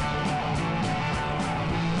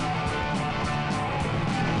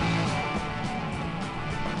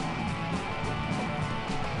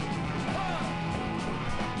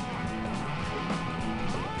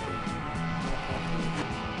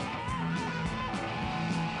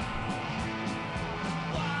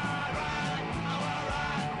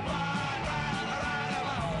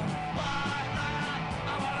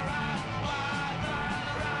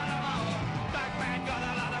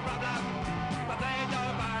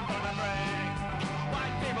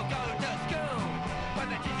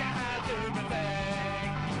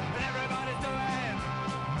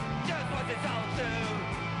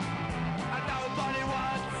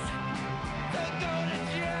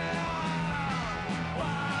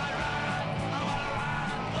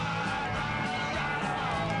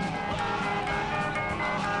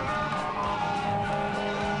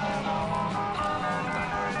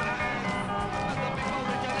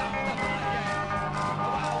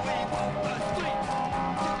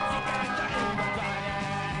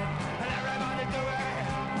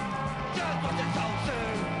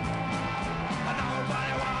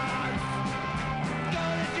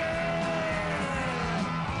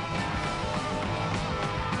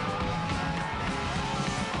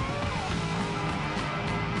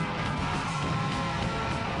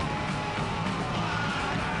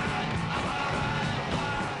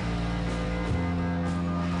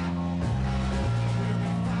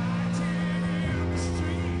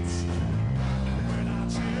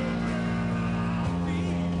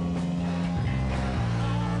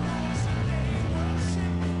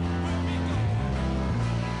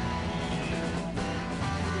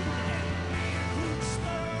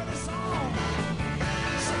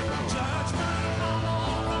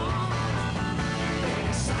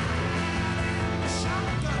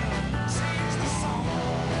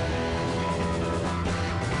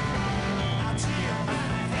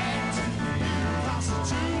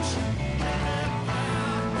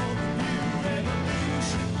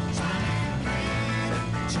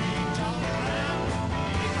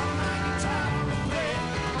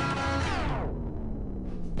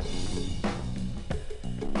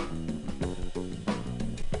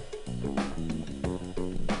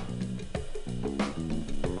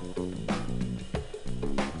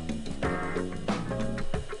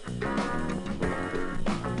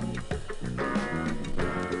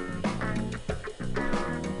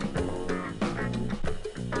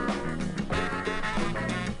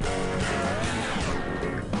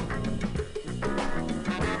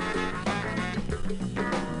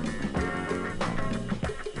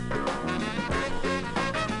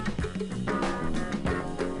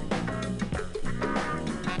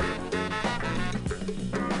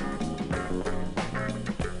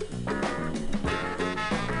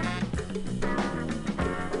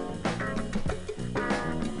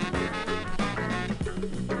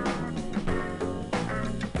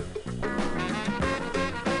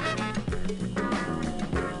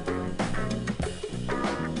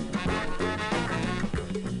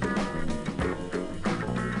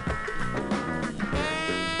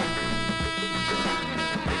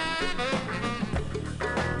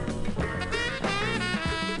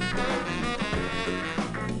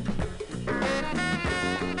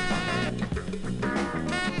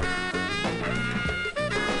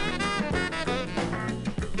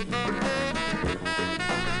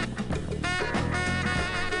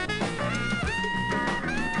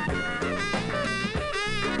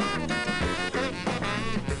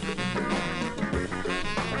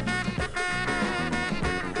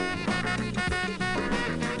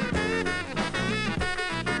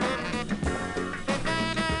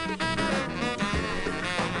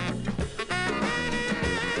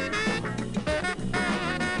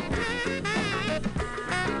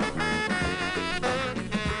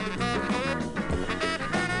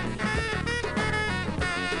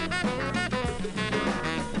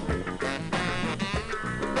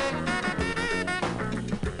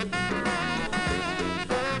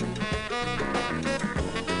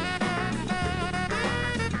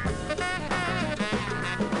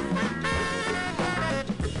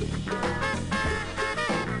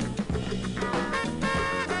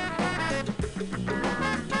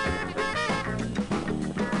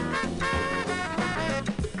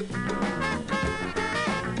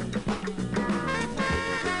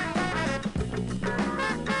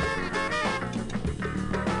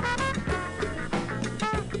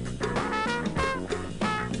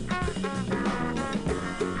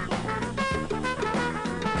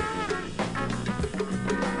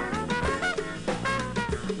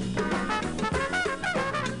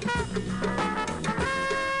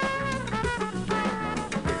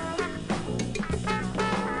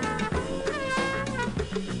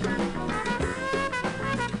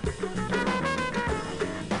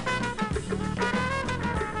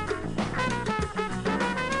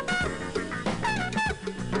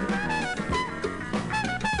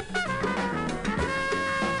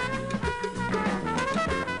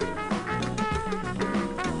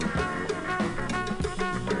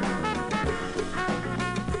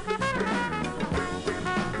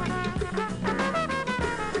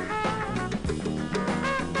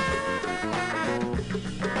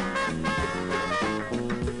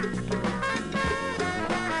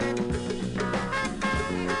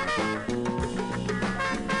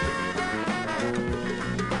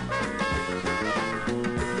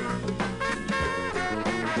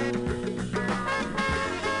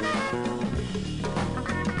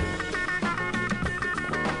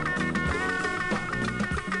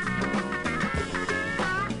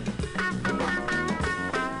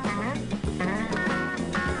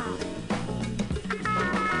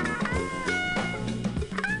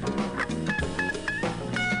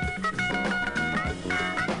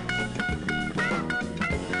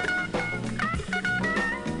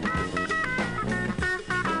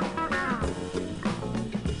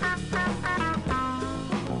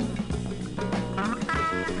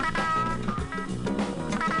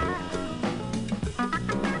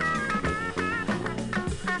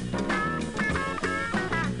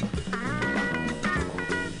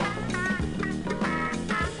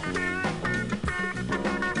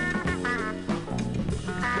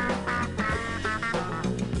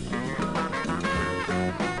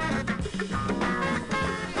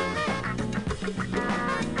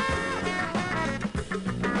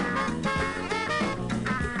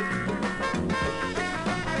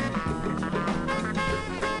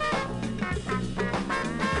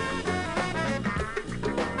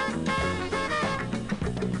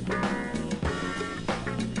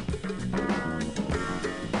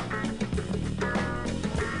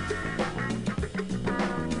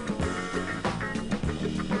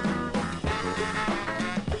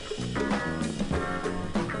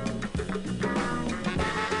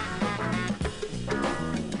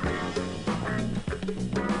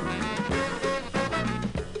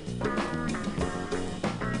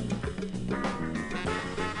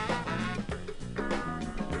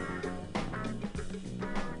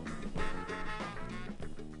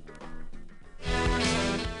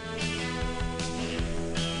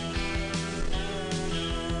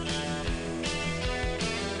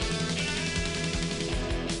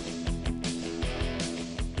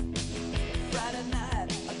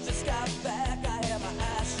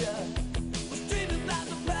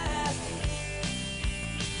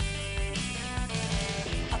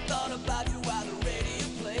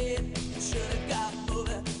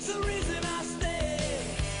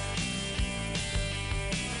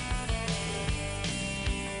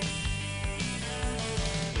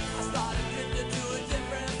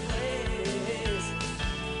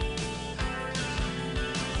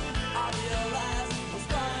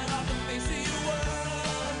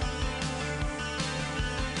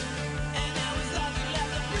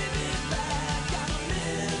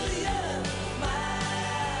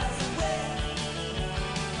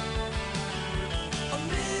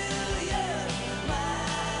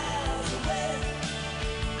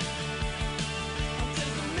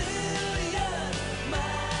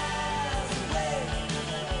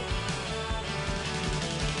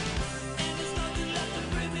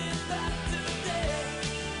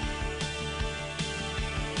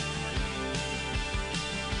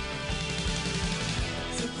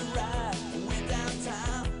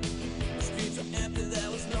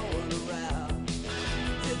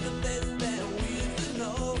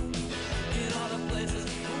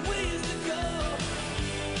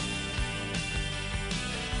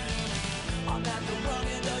 I'm at the wrong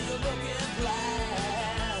end of your looking